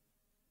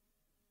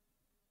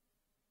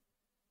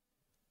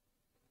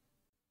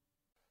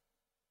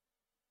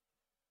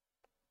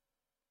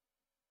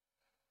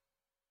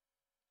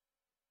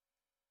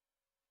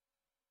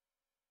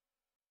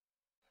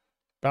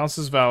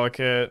 Bounces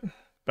Valakut.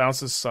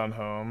 Bounces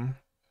Sunhome.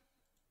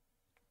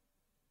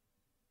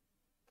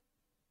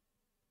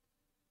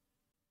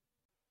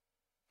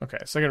 Okay,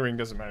 second ring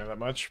doesn't matter that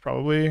much,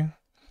 probably.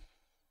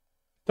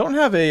 Don't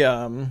have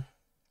a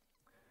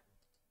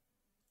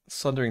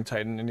Sundering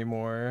Titan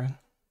anymore.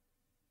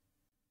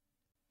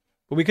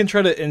 But we can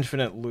try to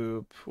infinite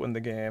loop win the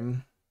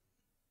game.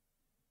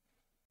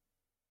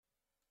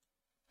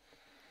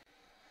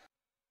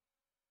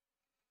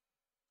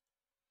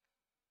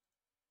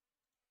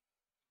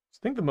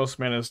 I think the most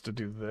mana is to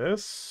do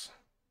this.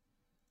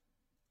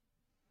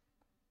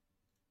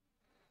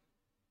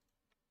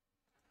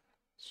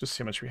 Let's just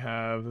see how much we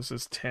have. This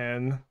is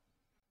 10.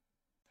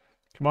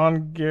 Come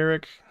on,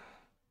 Garrick.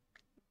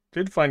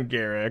 Did find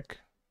Garrick.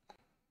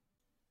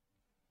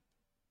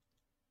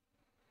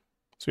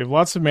 So we have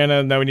lots of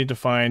mana. Now we need to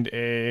find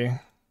a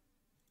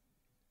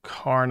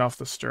Karn off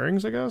the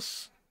Stirrings, I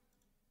guess.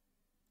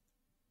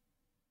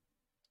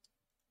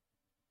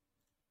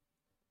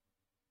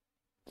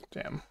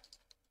 Damn.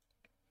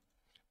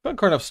 But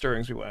Karn off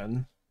Stirrings, we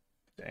win.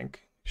 I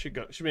think. Should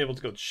be able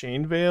to go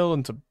Chain Veil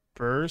into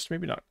Burst.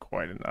 Maybe not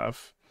quite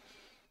enough.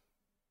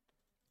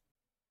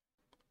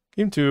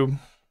 Game 2.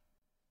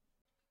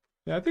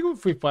 Yeah, I think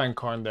if we find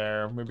Karn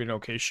there, maybe in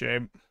okay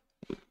shape.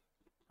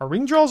 Our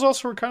ring draws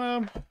also were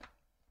kind of...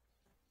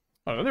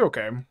 I don't know, they're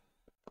okay.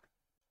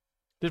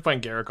 Did find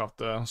Garrick off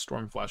the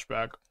Storm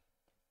flashback.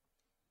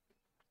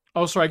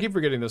 Oh, sorry, I keep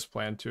forgetting this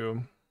plan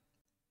too.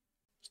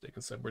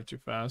 Mistaken sideboard too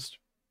fast.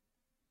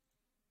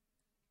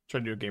 Try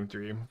to do a game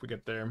 3 if we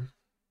get there.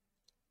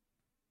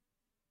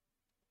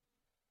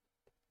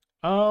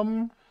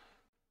 Definitely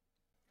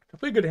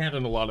a good hand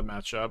in a lot of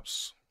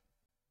matchups.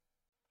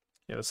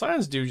 Yeah, the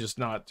Scions do just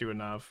not do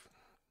enough.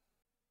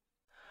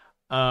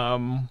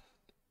 I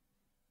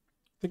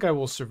think I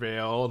will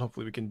Surveil, and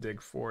hopefully we can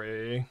dig for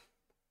a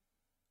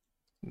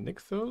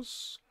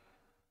Nykthos.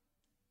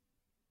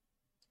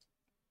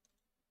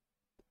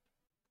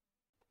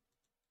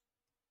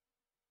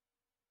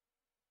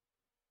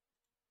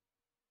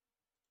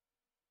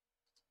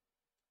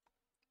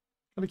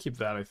 Gotta keep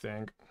that, I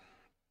think.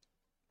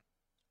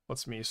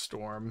 Let's me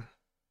Storm.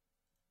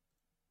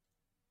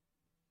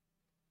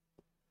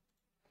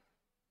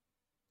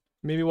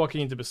 Maybe walking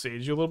into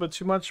Besage you a little bit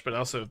too much, but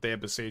also if they have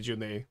Besage you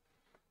and they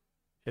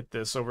hit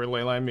this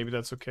overlay line, maybe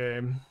that's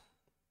okay.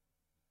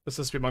 This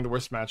has to be among the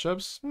worst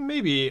matchups.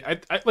 Maybe.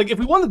 I like if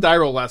we won the die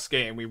roll last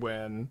game, we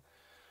win.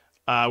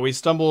 We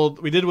stumbled.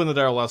 We did win the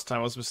die roll last time.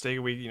 I was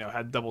mistaken. We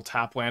had double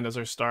tap land as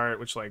our start,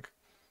 which like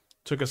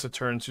took us a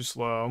turn too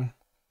slow.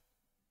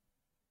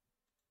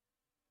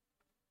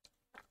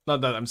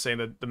 Not that I'm saying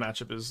that the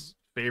matchup is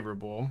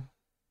favorable,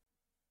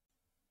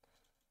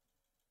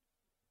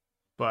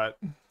 but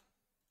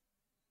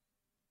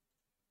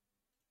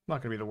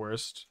not gonna be the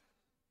worst.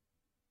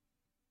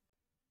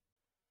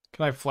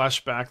 Can I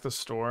flash back the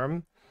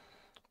Storm?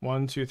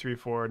 1, 2, 3,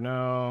 4.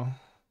 No.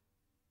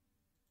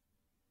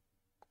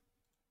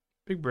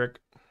 Big brick.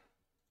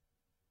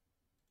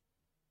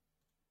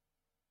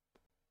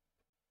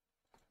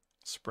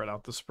 Spread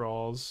out the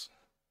sprawls.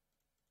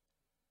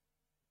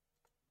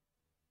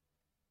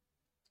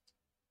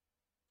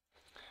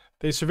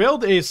 They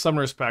surveilled a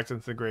Summoner's Pact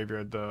into the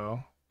graveyard,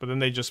 though. But then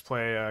they just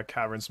play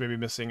Caverns, maybe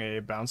missing a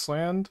bounce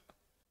land.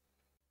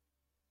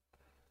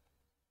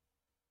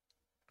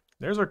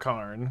 There's our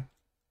Karn.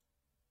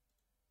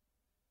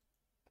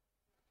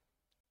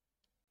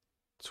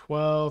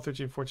 12,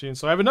 13, 14.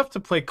 So I have enough to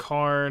play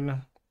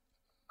Karn.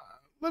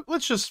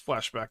 Let's just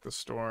flashback the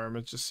Storm.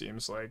 It just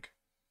seems like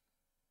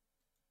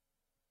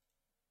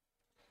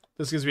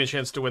this gives me a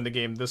chance to win the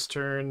game this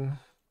turn.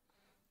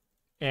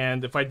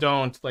 And if I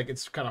don't, like,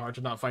 it's kind of hard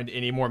to not find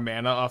any more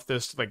mana off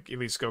this to, like, at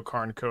least go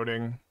Karn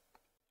coding.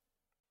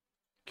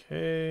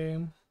 Okay.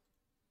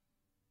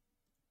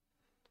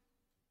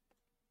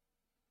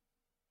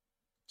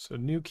 So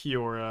new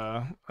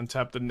Kiora,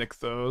 untap the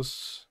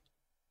Nykthos.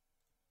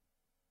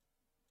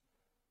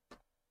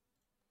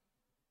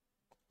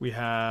 We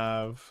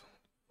have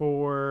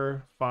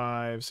 4,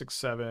 5, 6,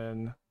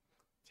 7,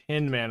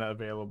 10 mana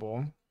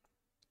available.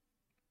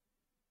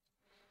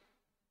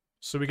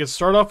 So we could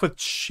start off with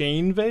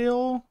Chain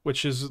Veil,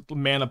 which is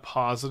mana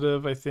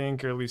positive, I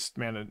think, or at least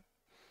mana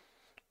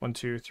 1,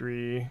 2,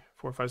 3,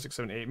 4, 5, 6,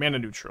 7, 8. Mana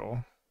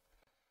neutral.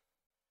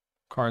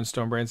 Karn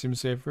Stonebrain seems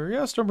safer.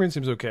 Yeah, Stonebrain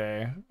seems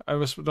okay. I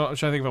was trying to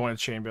think if I want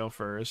to Chainveil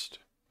first.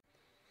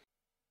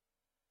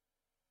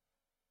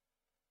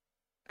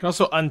 I can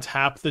also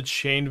untap the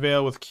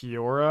Chainveil with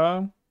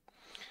Kiora.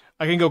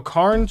 I can go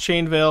Karn,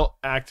 Chainveil,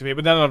 activate,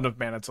 but then I don't have enough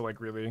mana to like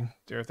really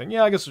do everything.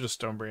 Yeah, I guess we'll just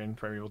Stonebrain,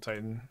 Primeval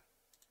Titan.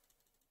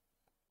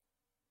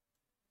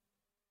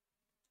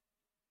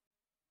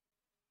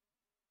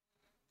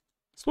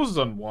 I suppose it's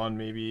on one,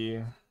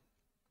 maybe.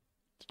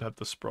 To have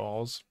the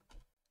sprawls.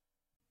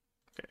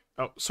 Okay.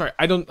 Oh, sorry.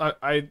 I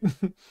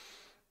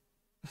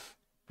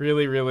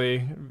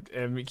really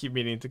keep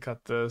meaning to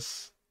cut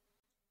this.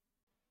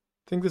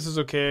 I think this is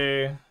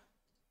okay.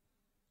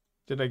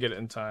 Did I get it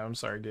in time? I'm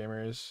sorry,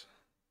 gamers.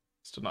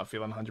 Still not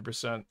feeling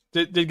 100%.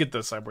 Did get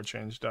the sideboard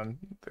change done.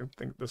 I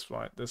think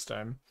this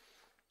time.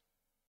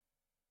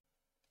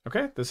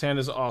 Okay, this hand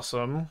is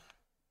awesome.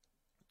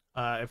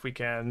 If we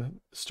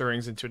can,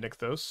 Stirrings into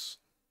Nykthos.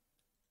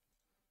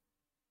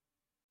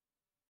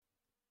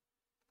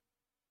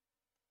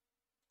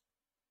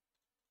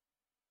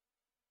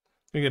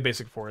 We get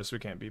basic forest, we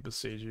can't be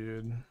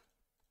Besaged.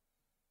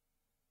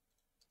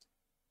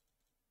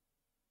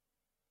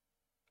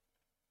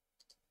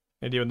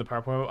 Idea in the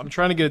PowerPoint. I'm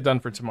trying to get it done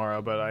for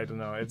tomorrow, but I don't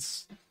know.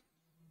 It's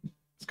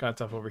kind of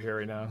tough over here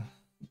right now.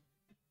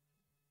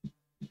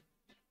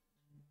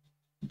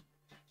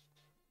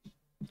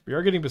 We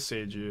are getting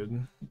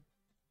Besaged.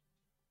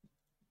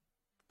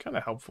 Kind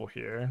of helpful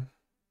here.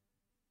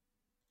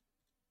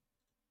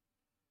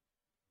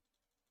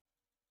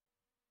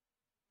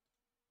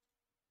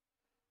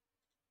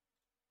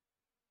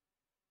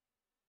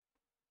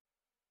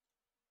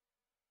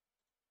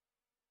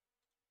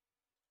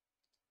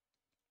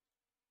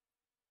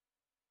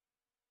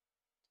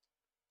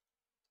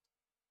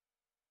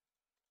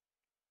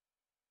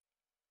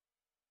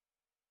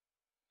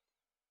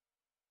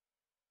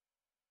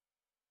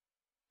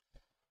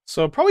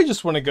 So probably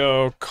just want to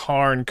go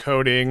Karn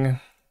coding.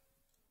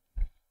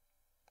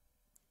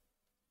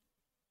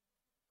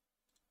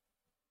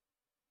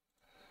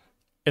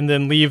 And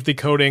then leave the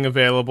coding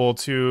available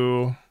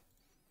to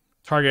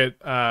target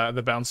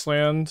the bounce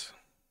land.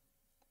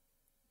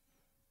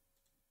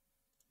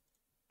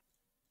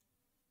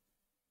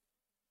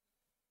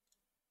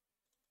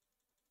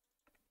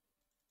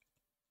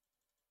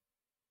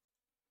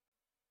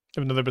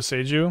 Have another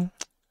Besaged.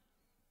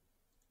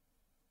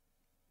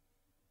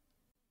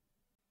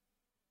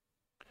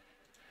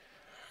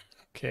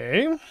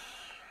 Okay.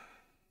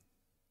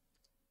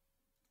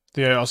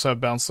 Do I also have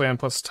bounce land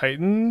plus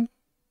Titan?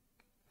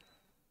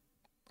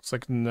 Looks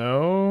like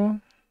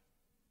no.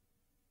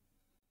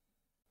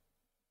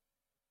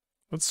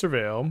 Let's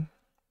surveil.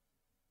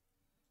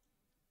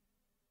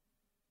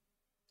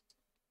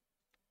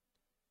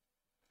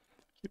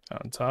 Keep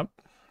that on top.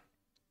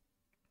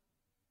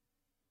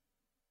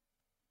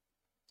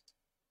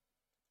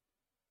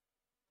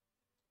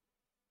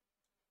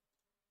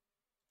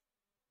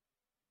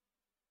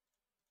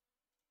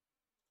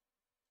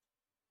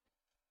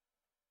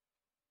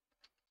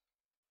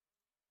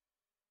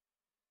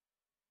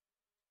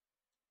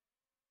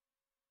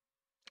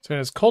 So it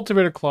has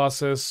Cultivator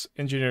Colossus,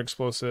 Engineer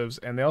Explosives,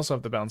 and they also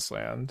have the bounce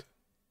land.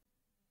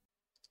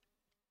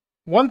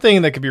 One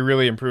thing that could be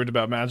really improved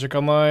about Magic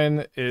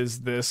Online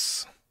is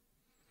this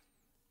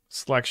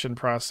selection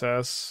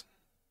process.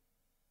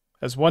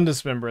 Has one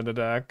Dismember in the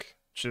deck,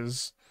 which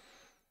is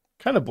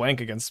kind of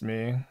blank against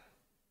me.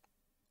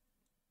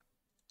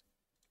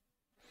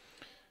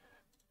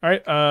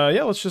 Alright,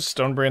 yeah, let's just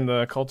Stonebrain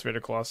the Cultivator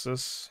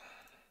Colossus.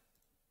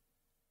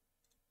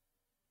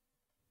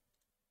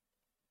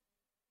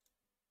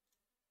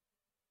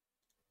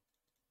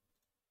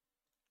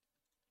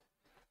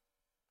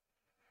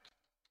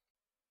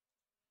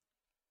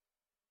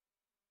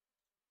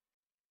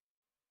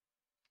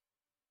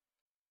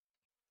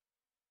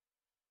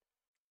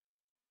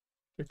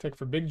 Big tech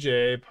for Big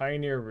J,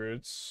 Pioneer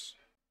Roots.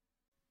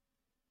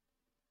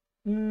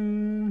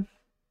 Interesting.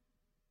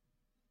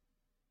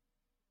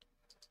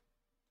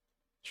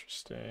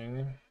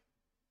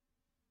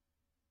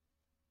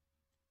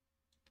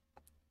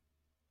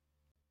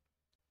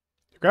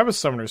 Grab a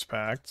Summoner's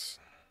Pact.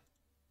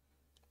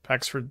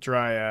 Packs for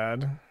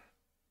Dryad.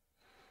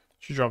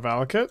 Should you draw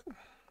Valakut?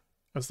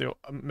 That's the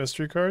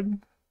mystery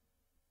card.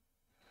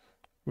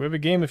 We have a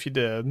game if you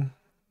did.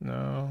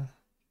 No.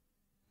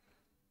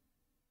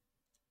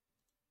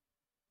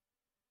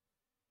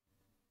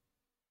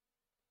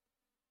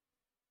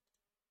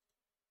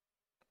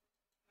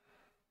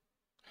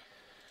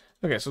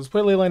 Okay, so let's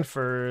play Leyline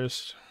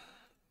first.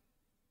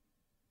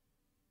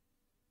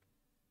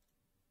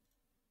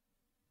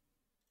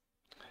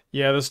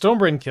 Yeah, the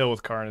Stonebrain kill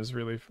with Karn is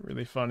really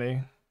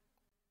funny.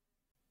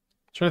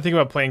 Trying to think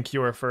about playing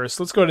Cure first.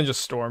 Let's go ahead and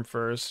just Storm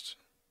first.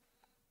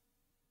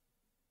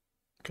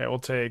 Okay, we'll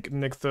take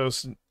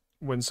Nykthos,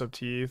 Windswept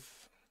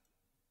Teeth.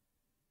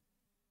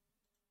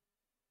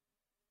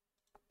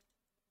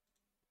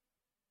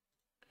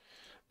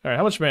 Alright,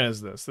 how much mana is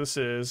this? This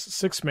is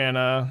 6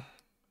 mana.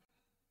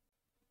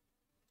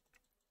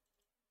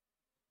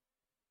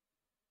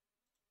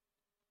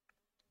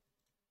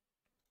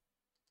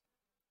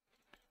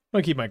 I'm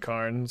gonna keep my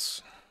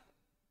Karns.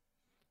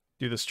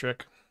 Do this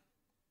trick.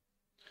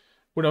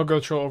 Would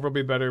Ogre Troll overall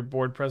be better?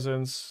 Board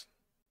presence.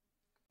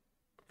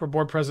 For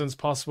board presence,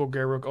 possible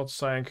Garruk, Ultra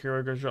Saiyan,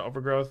 Kyogre,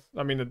 Overgrowth.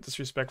 I mean,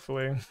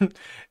 disrespectfully.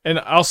 And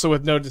also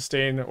with no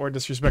disdain or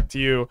disrespect to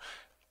you,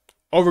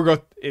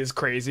 Overgrowth is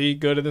crazy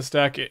good in this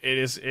deck. It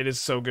is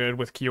so good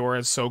with Kiora.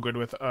 It's so good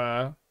with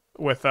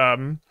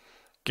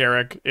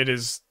Garruk.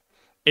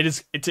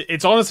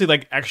 It's honestly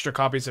like extra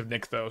copies of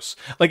Nykthos.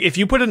 Like if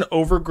you put an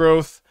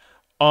Overgrowth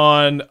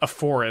on a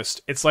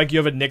forest, it's like you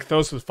have a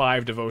Nykthos with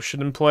 5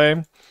 devotion in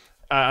play.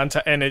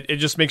 And it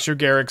just makes your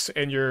Garruks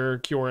and your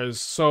Kioras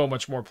so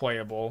much more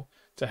playable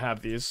to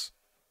have these.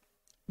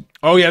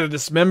 Oh yeah, the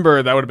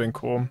Dismember, that would have been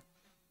cool.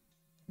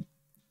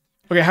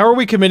 Okay, how are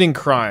we committing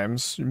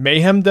crimes?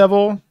 Mayhem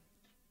Devil?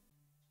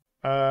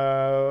 Need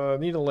a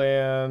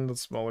land.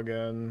 Let's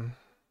mulligan.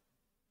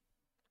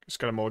 Just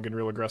gotta mulligan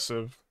real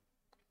aggressive.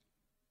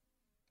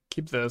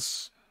 Keep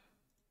this.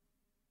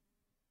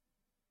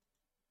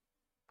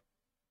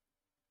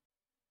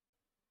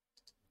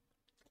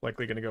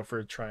 Likely gonna go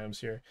for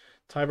triumphs here.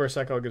 Tyvar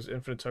Cycle gives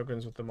infinite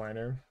tokens with the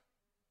minor.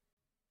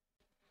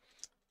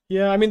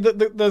 Yeah, I mean the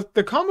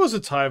combos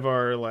of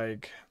Tyvar,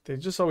 like, they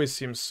just always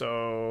seem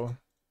so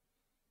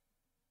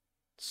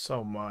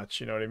much,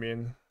 you know what I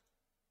mean?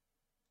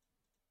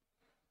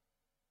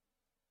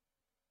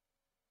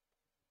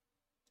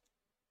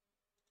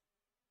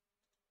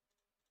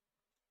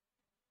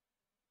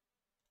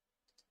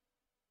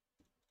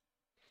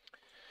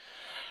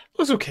 It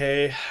was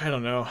okay. I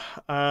don't know.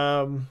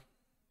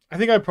 I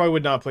think I probably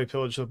would not play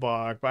Pillage the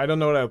Bog, but I don't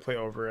know what I would play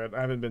over it.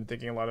 I haven't been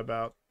thinking a lot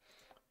about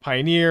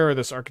Pioneer or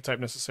this archetype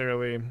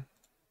necessarily.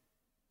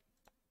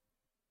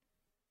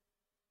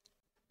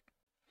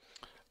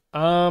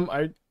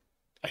 I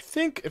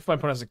think if my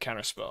opponent has a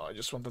counter spell, I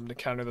just want them to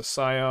counter the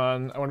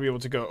Scion. I want to be able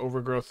to go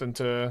Overgrowth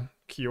into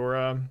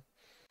Kiora.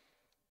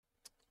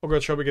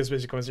 Overgrowth Trophy gets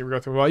basic coins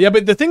Overgrowth well. Yeah,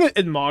 but the thing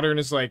in Modern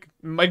is like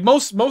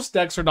most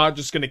decks are not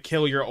just gonna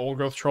kill your Old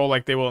Growth Troll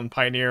like they will in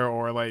Pioneer,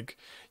 or like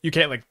you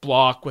can't like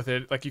block with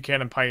it like you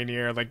can in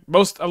Pioneer. Like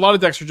a lot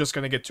of decks are just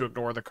gonna get to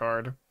ignore the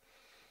card.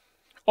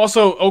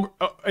 Also,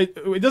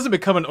 it doesn't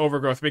become an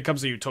Overgrowth; it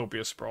becomes a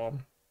Utopia Sprawl.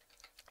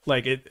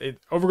 Like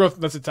Overgrowth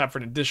lets it tap for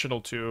an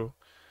additional 2.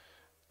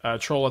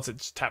 Troll lets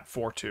it tap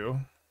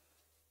 4/2.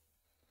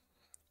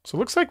 So it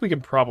looks like we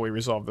can probably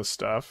resolve this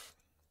stuff.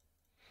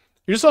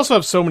 You just also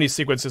have so many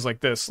sequences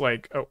like this.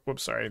 Like, oh,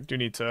 whoops, sorry. I do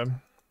need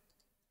to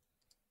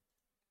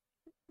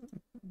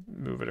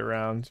move it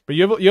around. But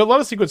you have a lot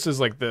of sequences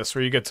like this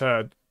where you get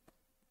to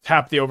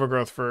tap the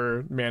Overgrowth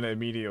for mana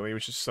immediately,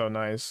 which is so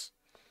nice.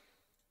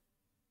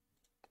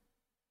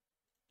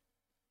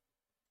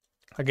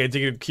 Okay,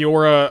 to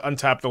Kiora,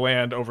 untap the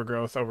land,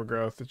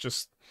 Overgrowth. It's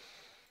just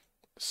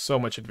so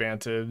much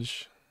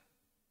advantage.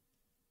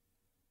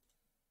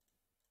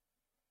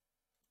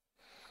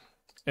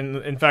 And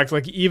in fact,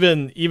 like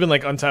even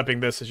like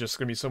untapping this is just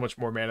gonna be so much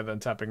more mana than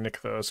tapping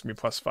Nykthos. It's gonna be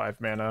 +5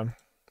 mana.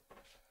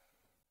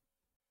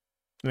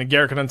 And then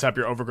Garrett can untap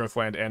your Overgrowth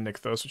land and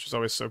Nykthos, which is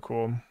always so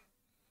cool.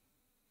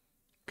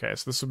 Okay,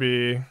 so this will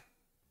be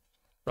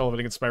relevant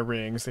against my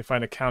rings. They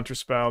find a counter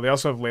spell. They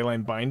also have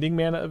Leyline Binding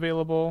mana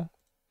available,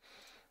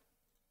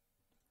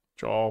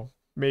 which are all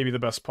maybe the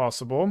best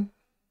possible.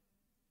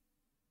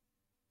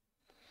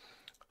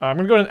 I'm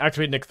gonna go ahead and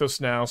activate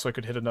Nykthos now, so I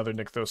could hit another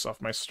Nykthos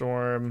off my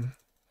Storm.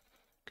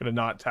 Gonna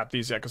not tap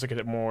these yet because I could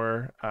hit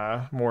more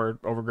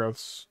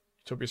Overgrowths,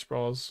 Utopia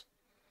Sprawls.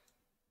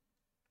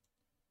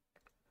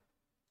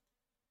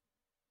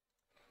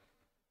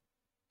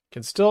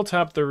 Can still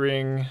tap the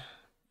ring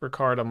for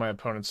card on my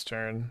opponent's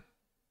turn.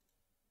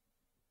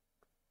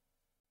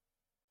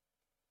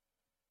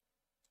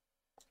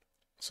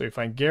 So you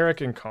find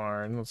Garruk and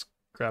Karn. Let's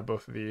grab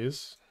both of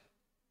these.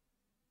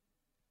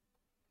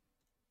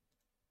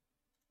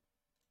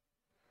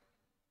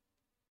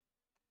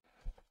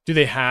 Do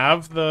they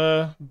have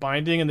the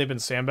binding and they've been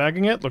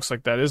sandbagging it? Looks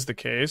like that is the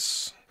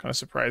case. Kind of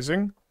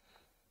surprising.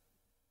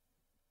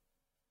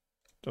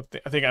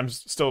 I think I'm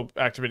still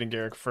activating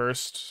Garruk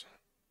first.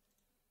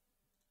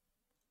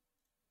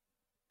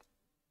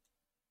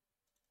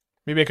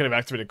 Maybe I could have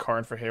activated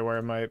Karn for Haywire.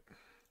 I might.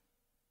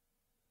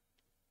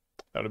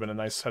 That would have been a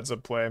nice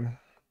heads-up play.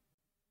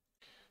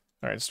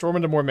 Alright, Storm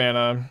into more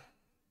mana.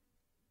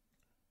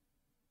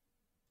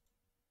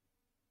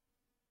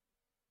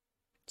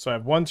 So I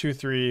have 1, 2,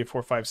 3,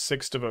 4, 5,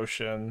 6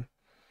 devotion.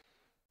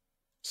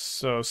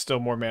 So still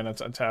more mana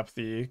to untap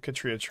the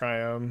Katria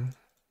Triumph.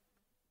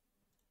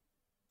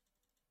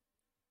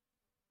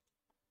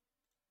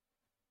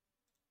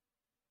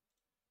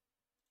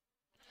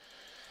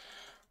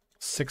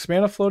 Six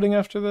mana floating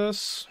after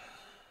this.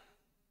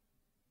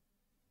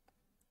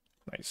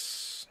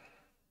 Nice.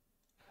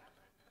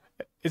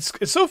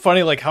 It's so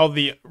funny like how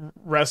the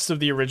rest of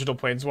the original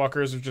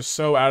Planeswalkers are just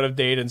so out of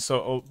date and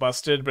so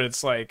busted, but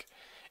it's like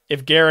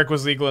if Garruk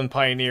was legal in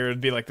Pioneer,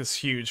 it'd be like this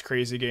huge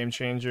crazy game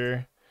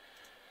changer.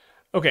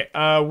 Okay,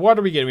 what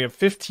are we getting? We have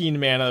 15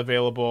 mana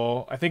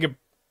available. I think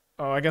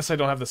oh, I guess I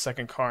don't have the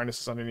second Karn.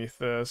 This is underneath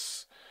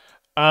this.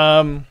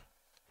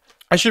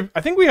 I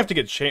think we have to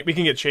get chain. We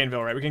can get Chain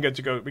Veil, right? We get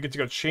to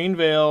go Chain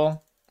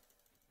Veil.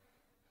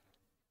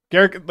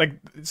 Garrick, like,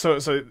 it's kind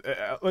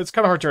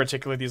of hard to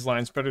articulate these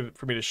lines. Better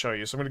for me to show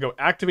you. So I'm gonna go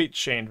activate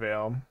Chain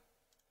Veil,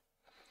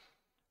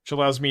 which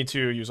allows me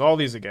to use all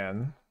these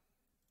again.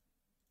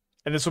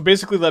 And this will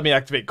basically let me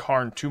activate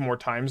Karn 2 more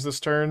times this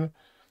turn,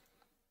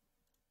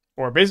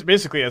 or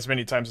basically as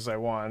many times as I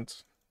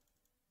want.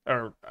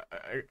 Or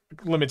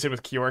limited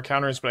with Kiora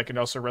counters, but I can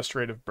also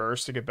Restorative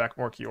Burst to get back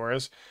more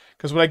Kioras.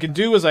 Because what I can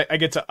do is I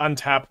get to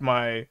untap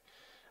my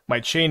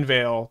Chain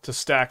Veil to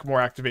stack more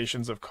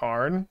activations of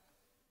Karn.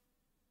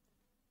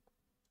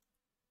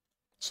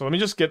 So let me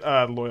just get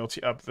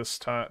loyalty up this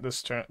time.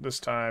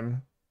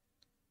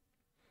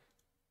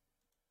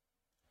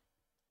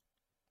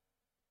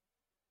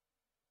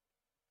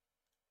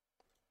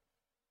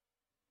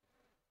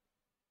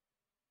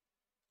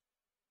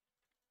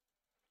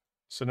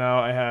 So now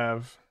I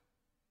have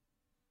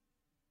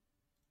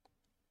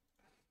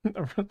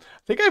I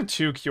think I have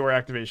 2 Cure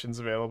activations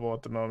available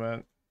at the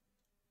moment.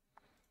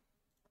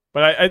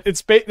 But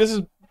this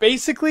is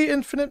basically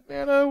infinite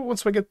mana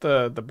once we get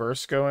the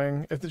burst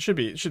going. It should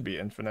be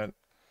infinite.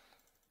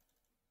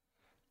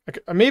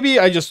 Maybe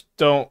I just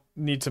don't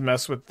need to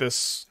mess with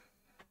this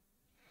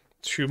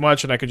too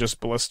much, and I could just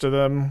ballista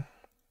them.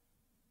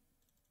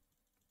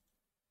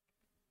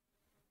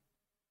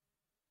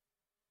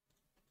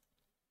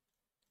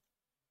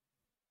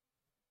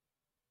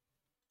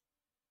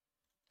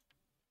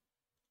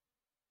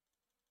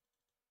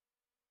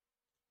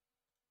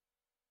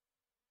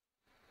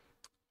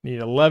 Need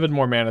 11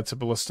 more mana to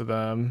ballista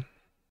them.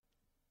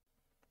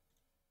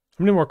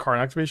 How many more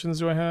Karn activations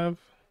do I have?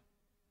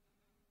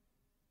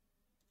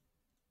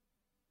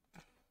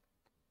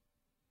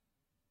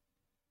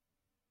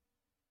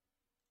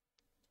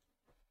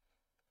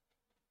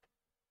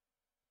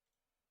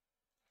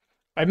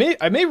 I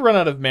may run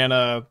out of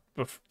mana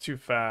too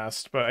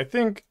fast, but I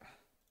think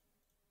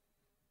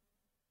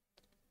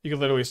you can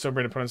literally still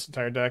bring opponent's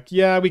entire deck.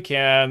 Yeah, we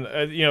can.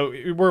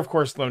 We're of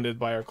course limited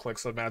by our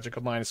clicks of Magic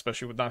Online,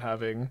 especially with not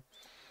having,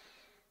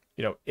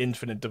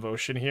 infinite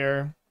devotion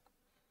here.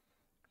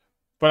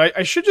 But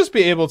I should just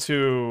be able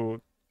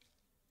to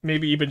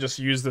maybe even just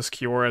use this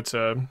Kiora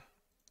to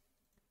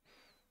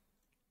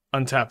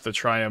untap the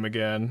Triumph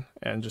again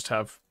and just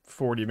have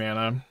 40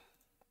 mana.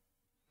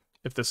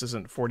 If this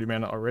isn't 40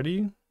 mana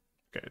already.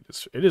 Okay,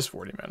 it is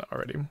 40 mana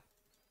already.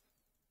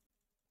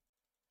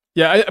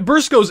 Yeah,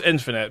 Burst goes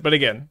infinite, but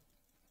again,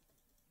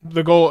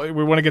 the goal,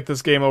 we want to get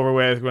this game over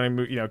with. We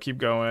want to, keep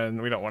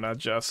going. We don't want to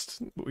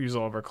just use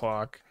all of our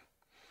clock.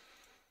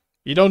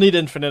 You don't need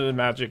infinite in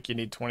Magic. You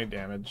need 20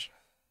 damage.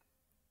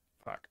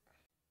 Fuck.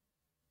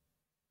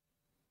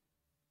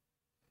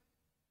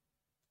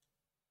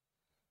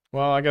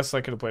 Well, I guess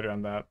I could have played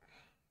around that.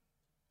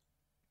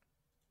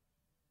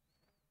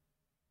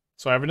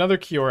 So I have another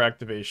Kiora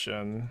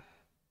activation.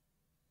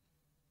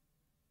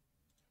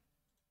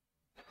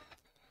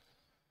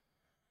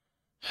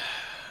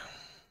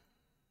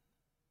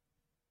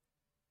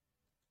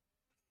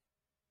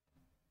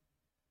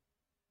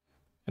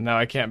 And now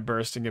I can't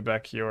burst and get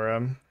back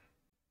Kiora.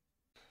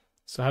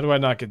 So how do I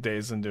not get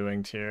Dazed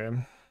Undoing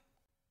here?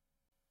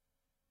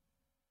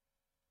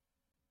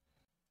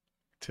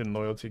 Tin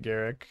Loyalty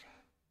Garrick.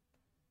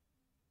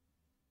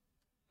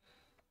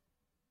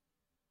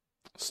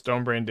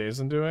 Stonebrain Dazed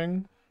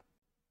Undoing.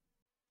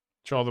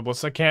 Draw the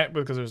Bliss. I can't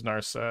because there's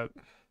Narset.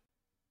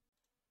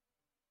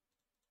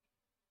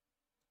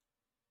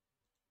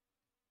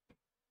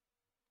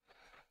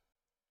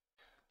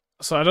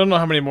 So I don't know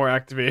how many more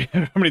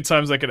how many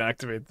times I can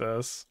activate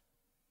this.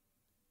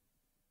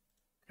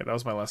 Okay, that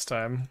was my last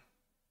time.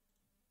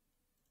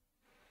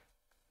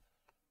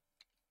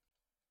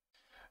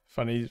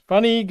 Funny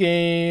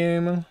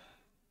game.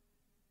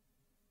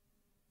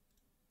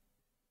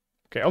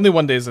 Okay, only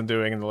one Dazed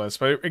Undoing in the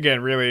list, but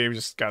again, really, we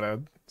just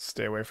gotta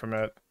stay away from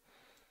it.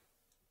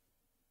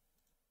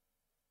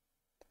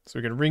 So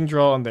we can ring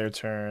draw on their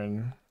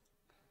turn.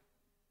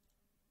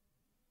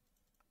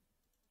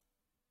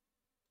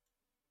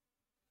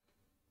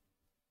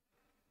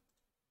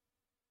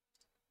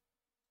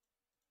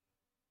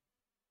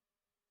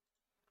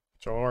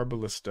 Draw our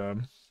Ballista.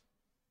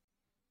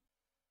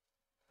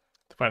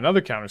 To find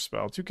another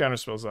counterspell. 2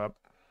 counterspells up.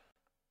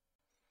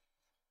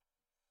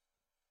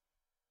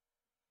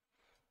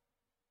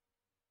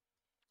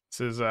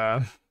 This is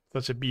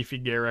such a beefy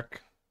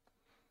Garrick.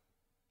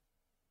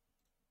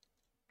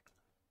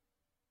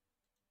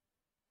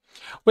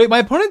 Wait, my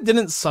opponent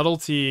didn't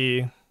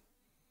subtlety.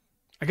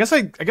 I guess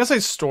I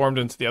stormed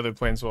into the other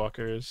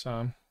planeswalkers.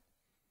 I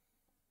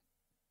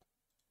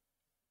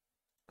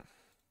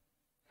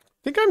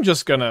think I'm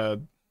just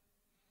gonna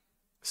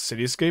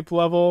Cityscape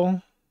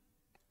level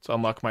to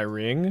unlock my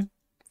ring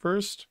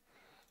first.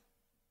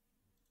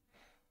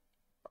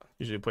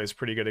 Usually plays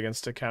pretty good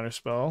against a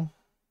counterspell.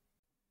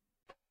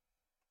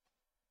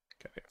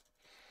 Okay.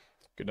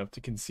 Good enough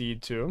to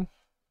concede too.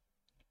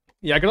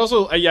 Yeah, I could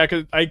also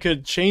I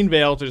could Chain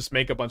Veil to just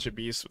make a bunch of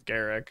beasts with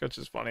Garrick, which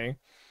is funny.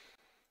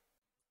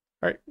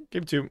 Alright,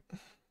 game 2.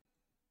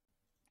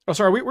 Oh,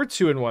 sorry, we're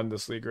 2-1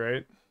 this league,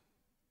 right?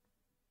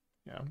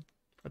 Yeah.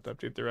 Have to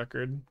update the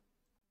record.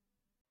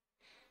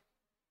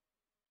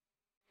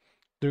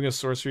 Doing a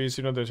sorcery,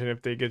 so you know that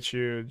if they get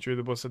you drew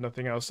the bliss and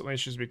nothing else, only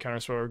should be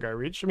counterspell or guy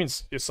reach. I mean,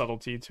 it's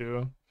subtlety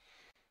too.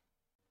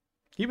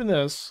 Even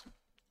this,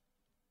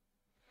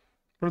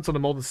 when it's on the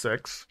molded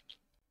 6.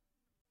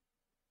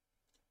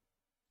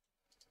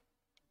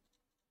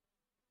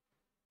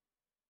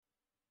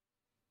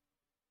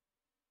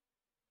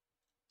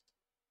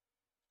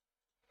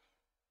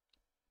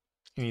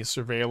 Any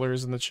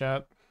surveillors in the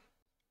chat?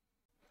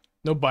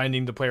 No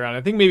binding to play around.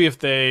 I think maybe if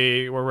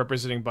they were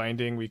representing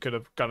binding, we could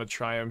have got a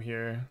Triumph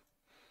here.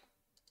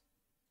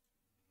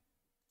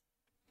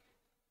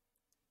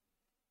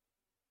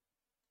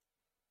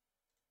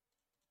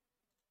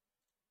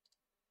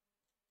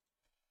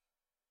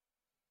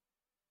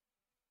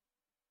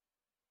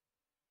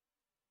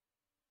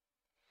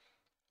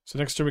 So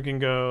next turn we can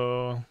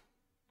go.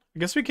 I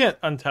guess we can't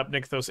untap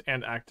Nykthos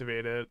and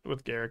activate it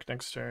with Garrick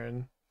next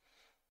turn.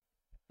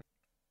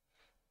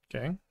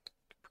 Okay.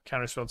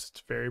 Counterspell,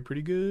 it's very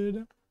pretty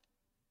good.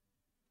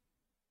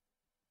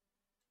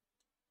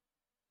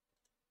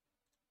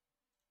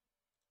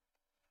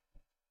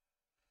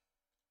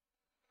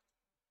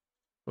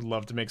 Would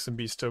love to make some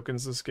beast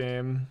tokens this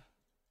game.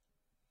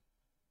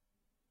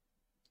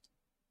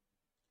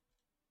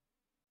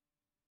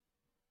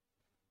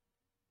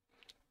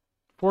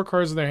 Four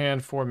cards in their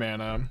hand, 4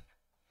 mana.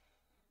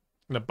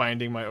 And a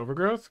binding my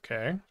overgrowth.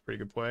 Okay, pretty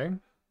good play.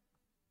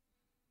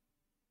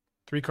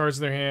 3 cards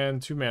in their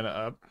hand, 2 mana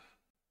up.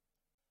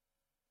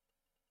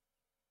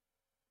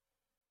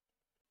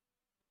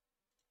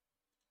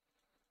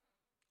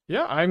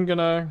 Yeah, I'm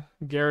gonna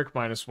Garrick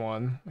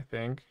 -1, I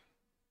think.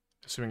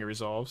 Assuming it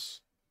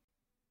resolves.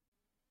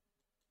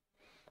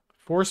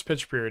 Force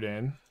Pitch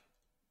Preordain.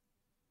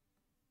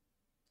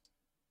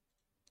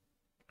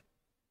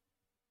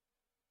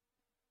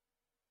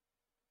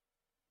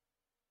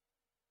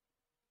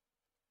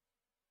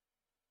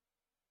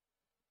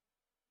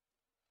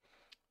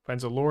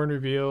 Finds a Lorn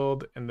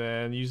revealed, and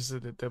then uses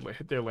it to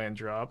hit their land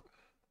drop.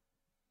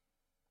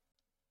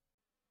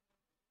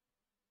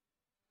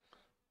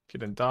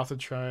 Get in Dotha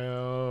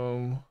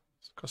Triome.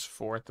 It costs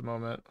 4 at the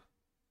moment.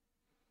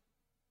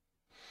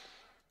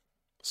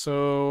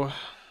 So,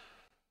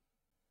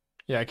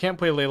 yeah, I can't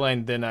play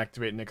Leyline, then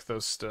activate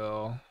Nykthos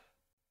still.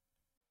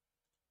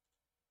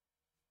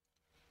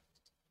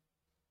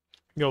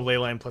 Go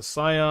Leyline plus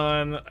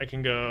Scion. I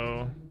can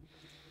go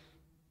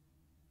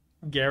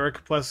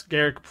Garrick plus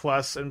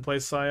and play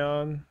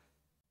Scion.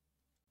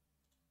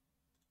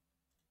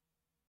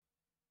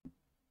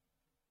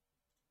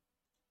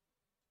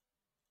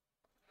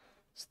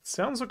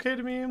 Sounds okay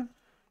to me.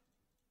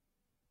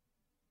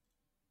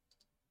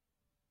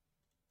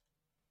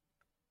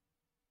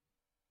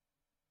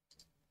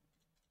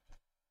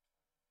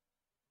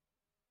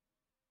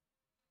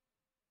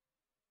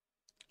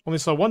 Only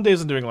saw 1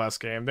 doing last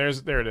game. There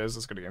it is.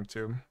 Let's go to game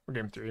 2 or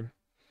game 3.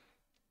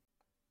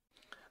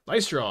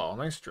 Nice draw.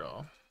 Nice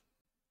draw.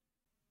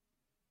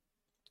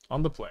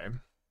 On the play.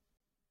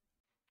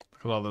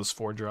 Look at all those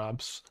 4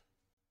 drops.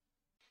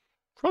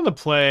 On the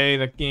play,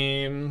 that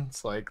game,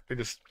 it's like they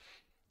just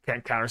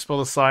can't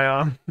counterspell the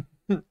Scion.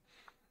 Then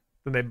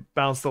they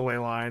bounce the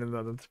Leyline, and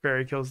then the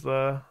Teferi kills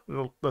the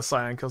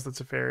Scion kills the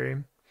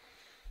Teferi.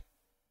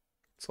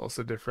 It's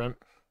also different.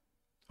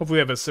 Hopefully, we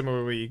have a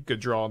similarly good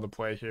draw on the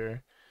play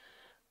here.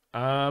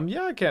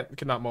 Yeah, I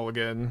cannot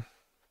mulligan.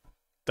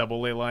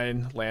 Double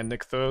Leyline, land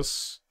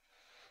Nykthos.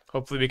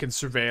 Hopefully, we can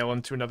surveil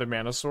into another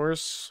mana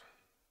source.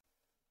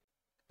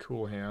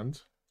 Cool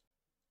hand.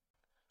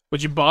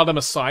 Would you bottom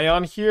a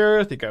Scion here?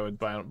 I think I would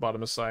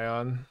bottom a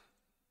Scion.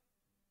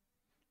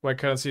 White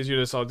currency is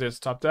used all this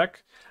top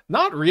deck.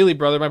 Not really,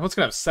 brother. My opponent's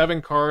gonna have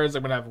 7 cards.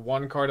 I'm gonna have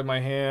 1 card in my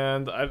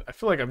hand. I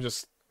feel like I'm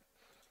just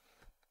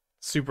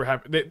super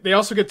happy. They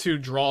also get to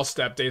draw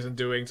step Days and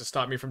Doing to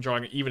stop me from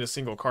drawing even a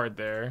single card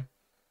there.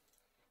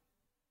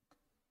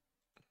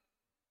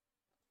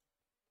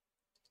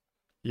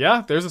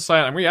 Yeah, there's a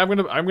sign.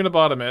 I'm gonna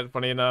bottom it.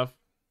 Funny enough,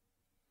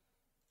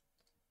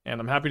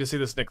 and I'm happy to see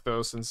this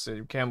Nykthos since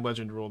you can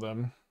legend rule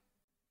them.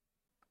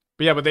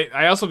 But yeah,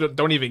 I also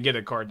don't even get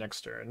a card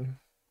next turn.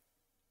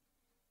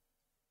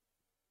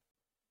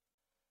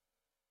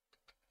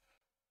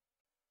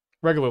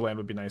 Regular land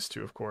would be nice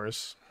too, of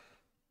course.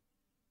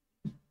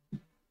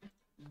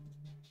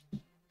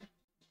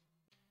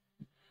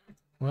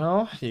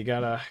 Well, you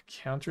got a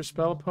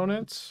counterspell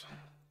opponent.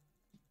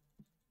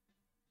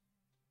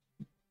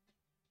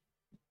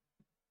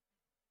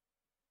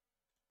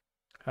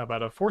 How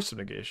about a force of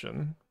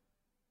negation?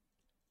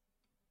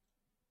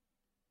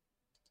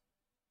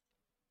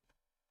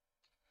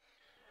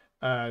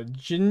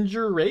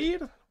 Ginger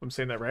Raid. I'm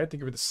saying that right.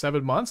 Thank you for the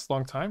 7 months.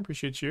 Long time.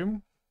 Appreciate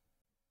you.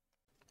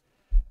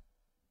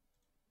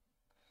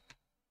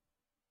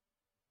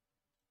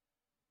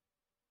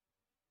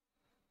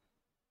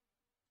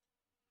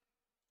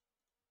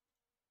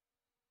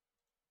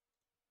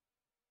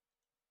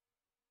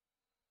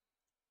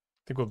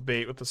 I think we'll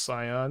bait with the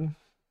Scion.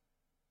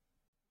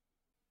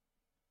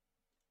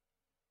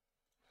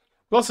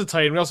 We also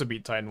Titan. We also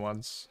beat Titan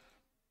once.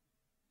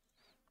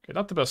 Okay,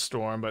 not the best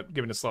storm, but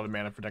giving us a lot of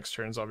mana for next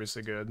turn is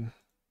obviously good.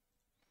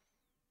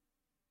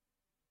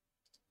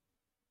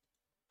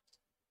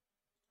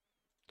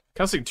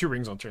 Casting 2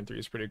 rings on turn 3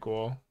 is pretty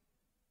cool.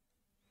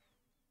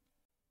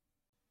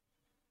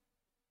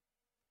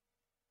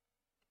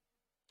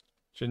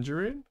 Ginger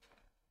raid?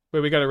 Wait,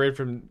 we got a raid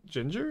from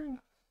Ginger?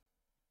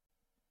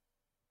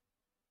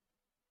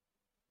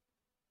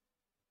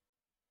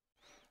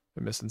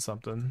 I'm missing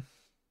something.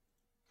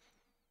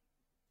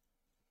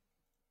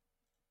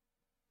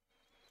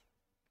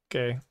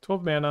 Okay,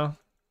 12 mana.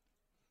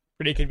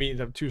 Pretty convenient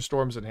to have 2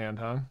 storms in hand,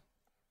 huh?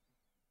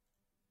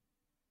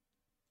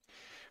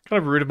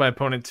 Kind of rude of my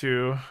opponent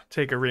to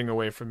take a ring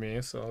away from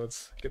me, so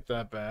let's get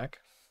that back.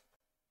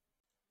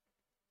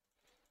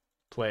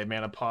 Play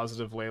mana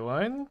positive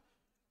Leyline.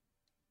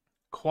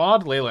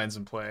 Quad Leylines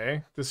in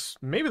play. This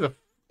maybe the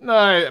no,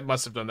 I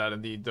must have done that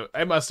in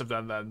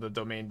the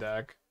domain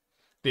deck,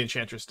 the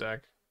Enchantress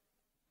deck.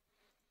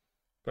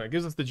 But it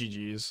gives us the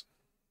GGs.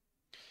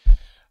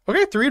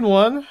 Okay,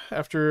 3-1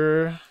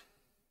 after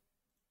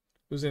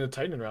losing the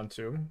Titan in round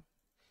 2.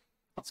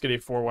 Let's get a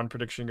 4-1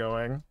 prediction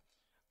going.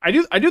 I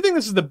do think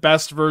this is the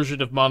best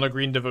version of Mono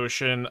Green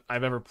Devotion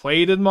I've ever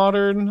played in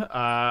Modern.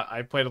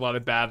 I've played a lot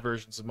of bad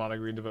versions of Mono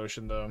Green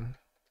Devotion though.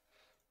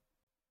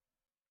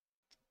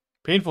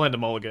 Painful Hand to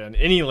Mulligan.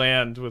 Any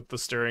land with the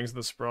Stirrings and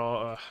the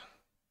Sprawl.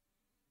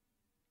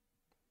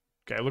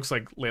 Okay, it looks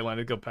like Leyline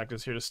of Guild Pact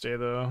is here to stay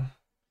though.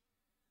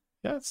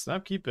 Yeah, it's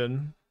Snap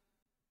Keeping.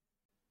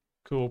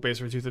 Cool base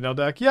for Tooth and Nail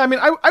deck. Yeah, I mean,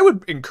 I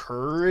would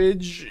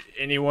encourage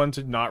anyone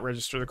to not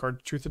register the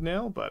card Tooth and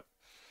Nail, but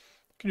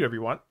you can do whatever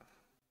you want.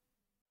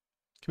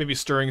 Can maybe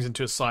Stirrings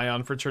into a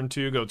Scion for turn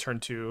 2, go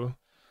turn 2,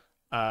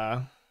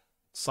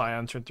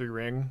 Scion, turn 3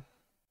 Ring.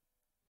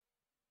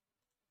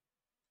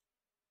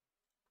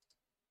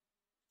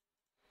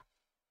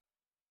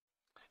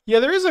 Yeah,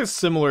 there is a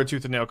similar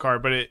Tooth and Nail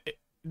card, but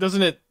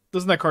doesn't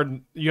that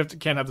card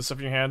can't have the stuff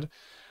in your hand.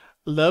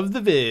 Love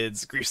the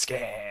vids, grief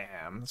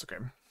scam. That's okay.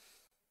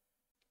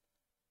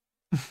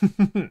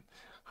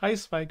 Hi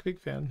Spike,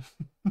 big fan.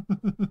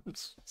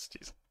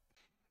 Jeez.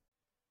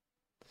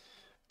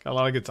 Got a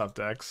lot of good top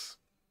decks.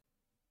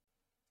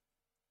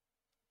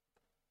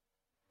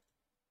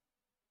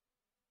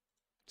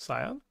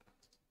 Scion?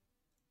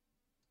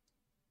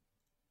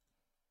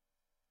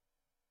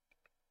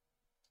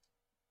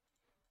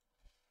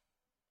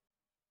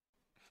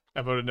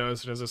 I voted no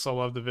as soon as I saw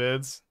Love the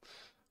Vids.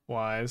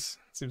 Wise.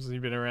 Seems like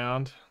you've been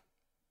around.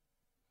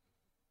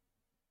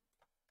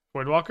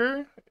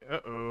 Voidwalker?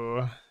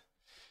 Uh-oh.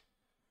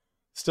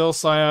 Still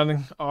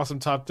Scion, awesome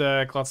top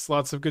deck.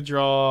 Lots of good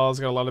draws.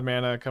 Got a lot of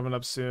mana coming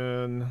up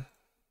soon.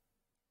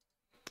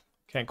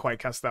 Can't quite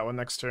cast that one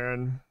next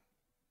turn.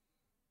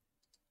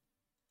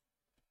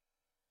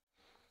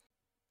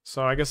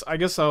 So I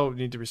guess I'll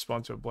need to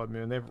respond to a Blood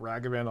Moon. They have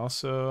Ragavan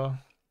also.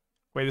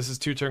 Wait, this is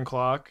 2-turn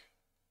clock.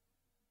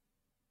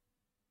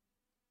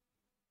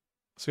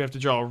 So we have to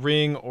draw a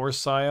Ring or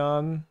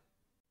Scion.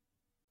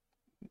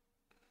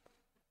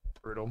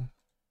 Brutal.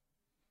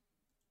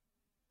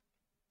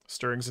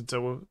 Stirrings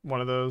into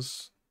one of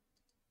those.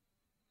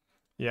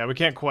 Yeah, we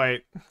can't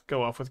quite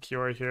go off with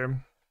Kiora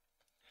here.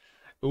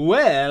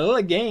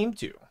 Well, game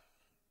 2.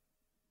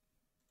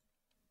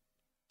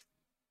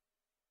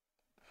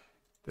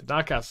 Did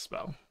not cast a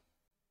spell.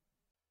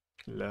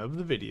 Love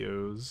the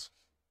videos.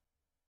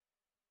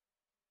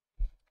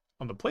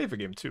 On the play for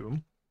game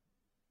 2.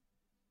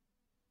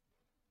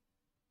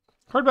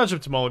 Hard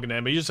matchup to Mulligan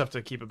in, but you just have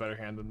to keep a better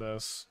hand than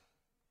this.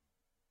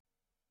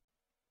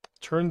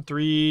 Turn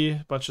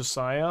 3, bunch of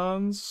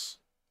Scions.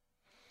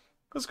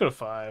 Let's go to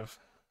 5.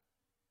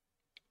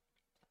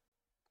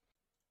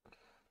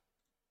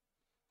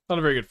 Not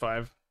a very good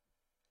 5.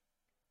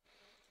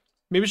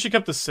 Maybe she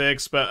kept the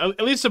 6, but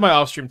at least in my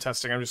off-stream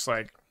testing, I'm just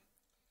like,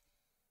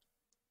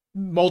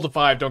 mold to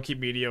 5, don't keep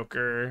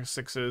mediocre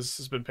 6s.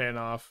 Has been paying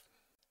off.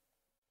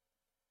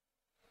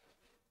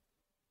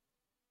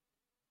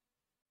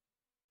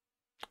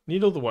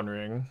 Needle the One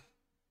Ring.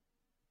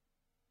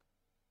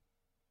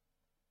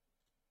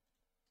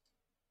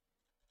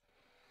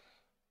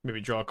 Maybe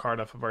draw a card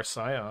off of our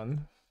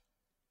Scion.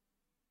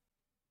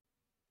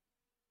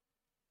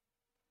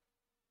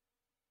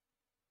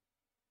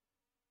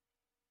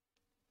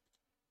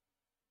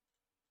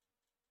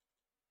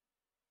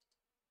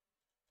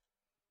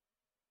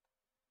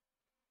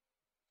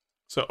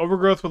 So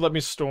Overgrowth would let me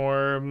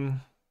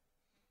Storm.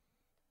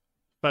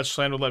 Fetch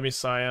Land would let me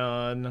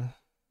Scion.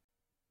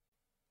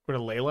 Would a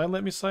Leyline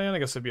let me Scion? I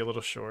guess it'd be a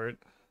little short.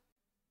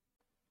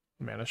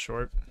 Mana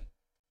short.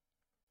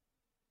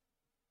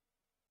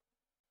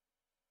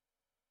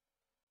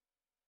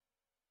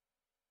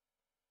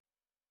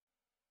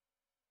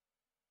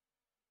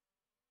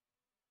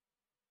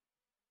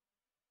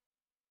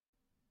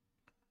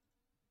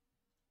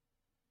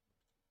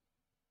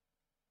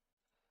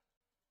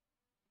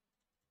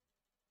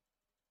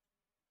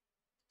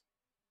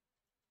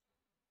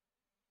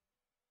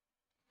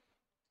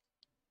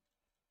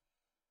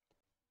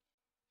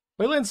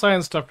 Leyland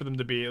Scion's tough for them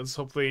to beat. Let's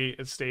hopefully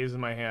it stays in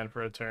my hand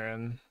for a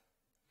turn.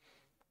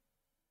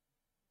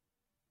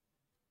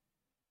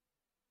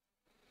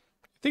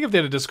 I think if they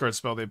had a discard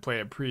spell, they'd play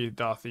it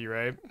pre-Dothy,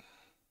 right?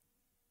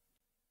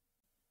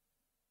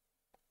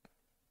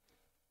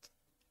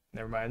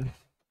 Never mind.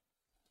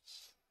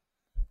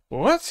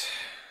 What?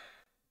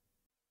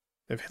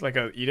 They've hit like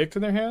an edict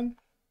in their hand?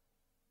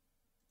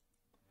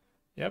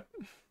 Yep.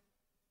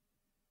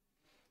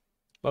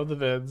 Love the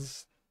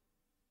vids.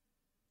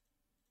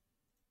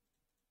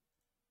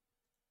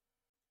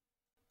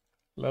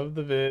 Love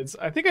the vids.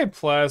 I think I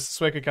plus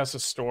so I could cast a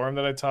storm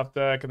that I top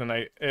deck, and then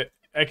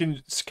I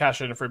can cash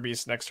it in for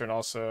beast next turn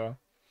also.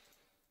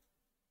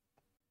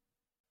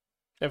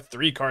 They have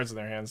 3 cards in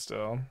their hand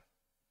still.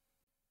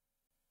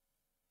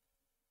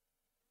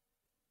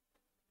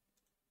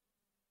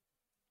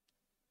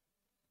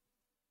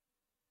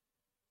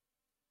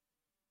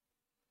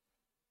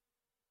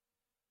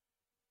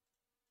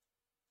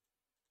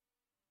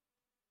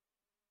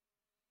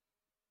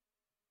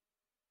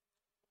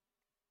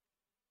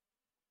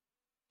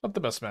 Not the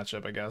best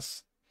matchup, I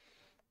guess.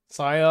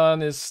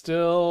 Scion is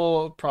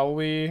still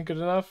probably good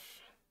enough.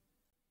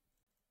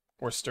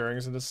 Or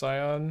Stirrings into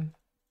Scion.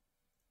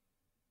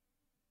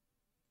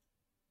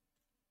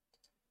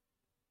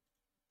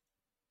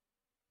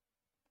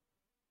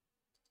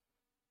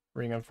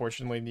 Ring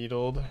unfortunately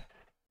needled.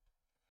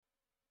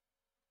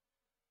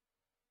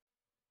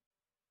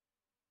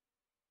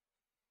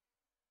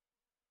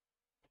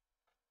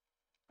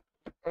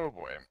 Oh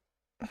boy.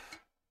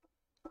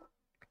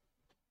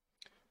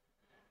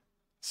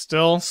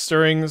 Still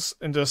Stirrings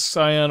into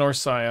Scion or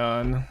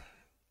Scion.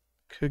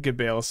 Could get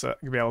bail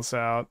us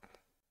out.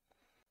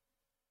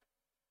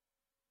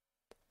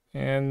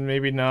 And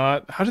maybe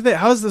not.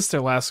 How is this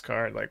their last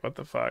card? Like, what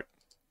the fuck?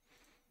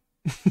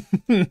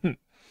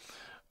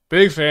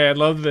 Big fan,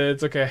 love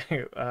vids. Okay.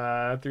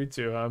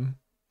 3-2,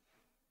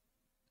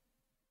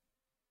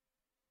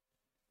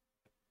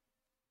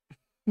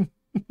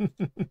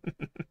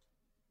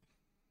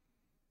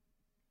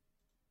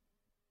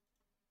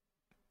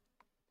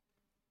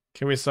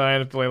 Can we sign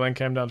if the leyline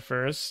came down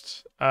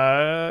first?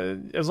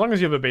 As long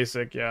as you have a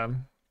basic, yeah.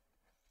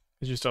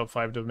 Because you still have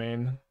 5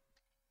 domain.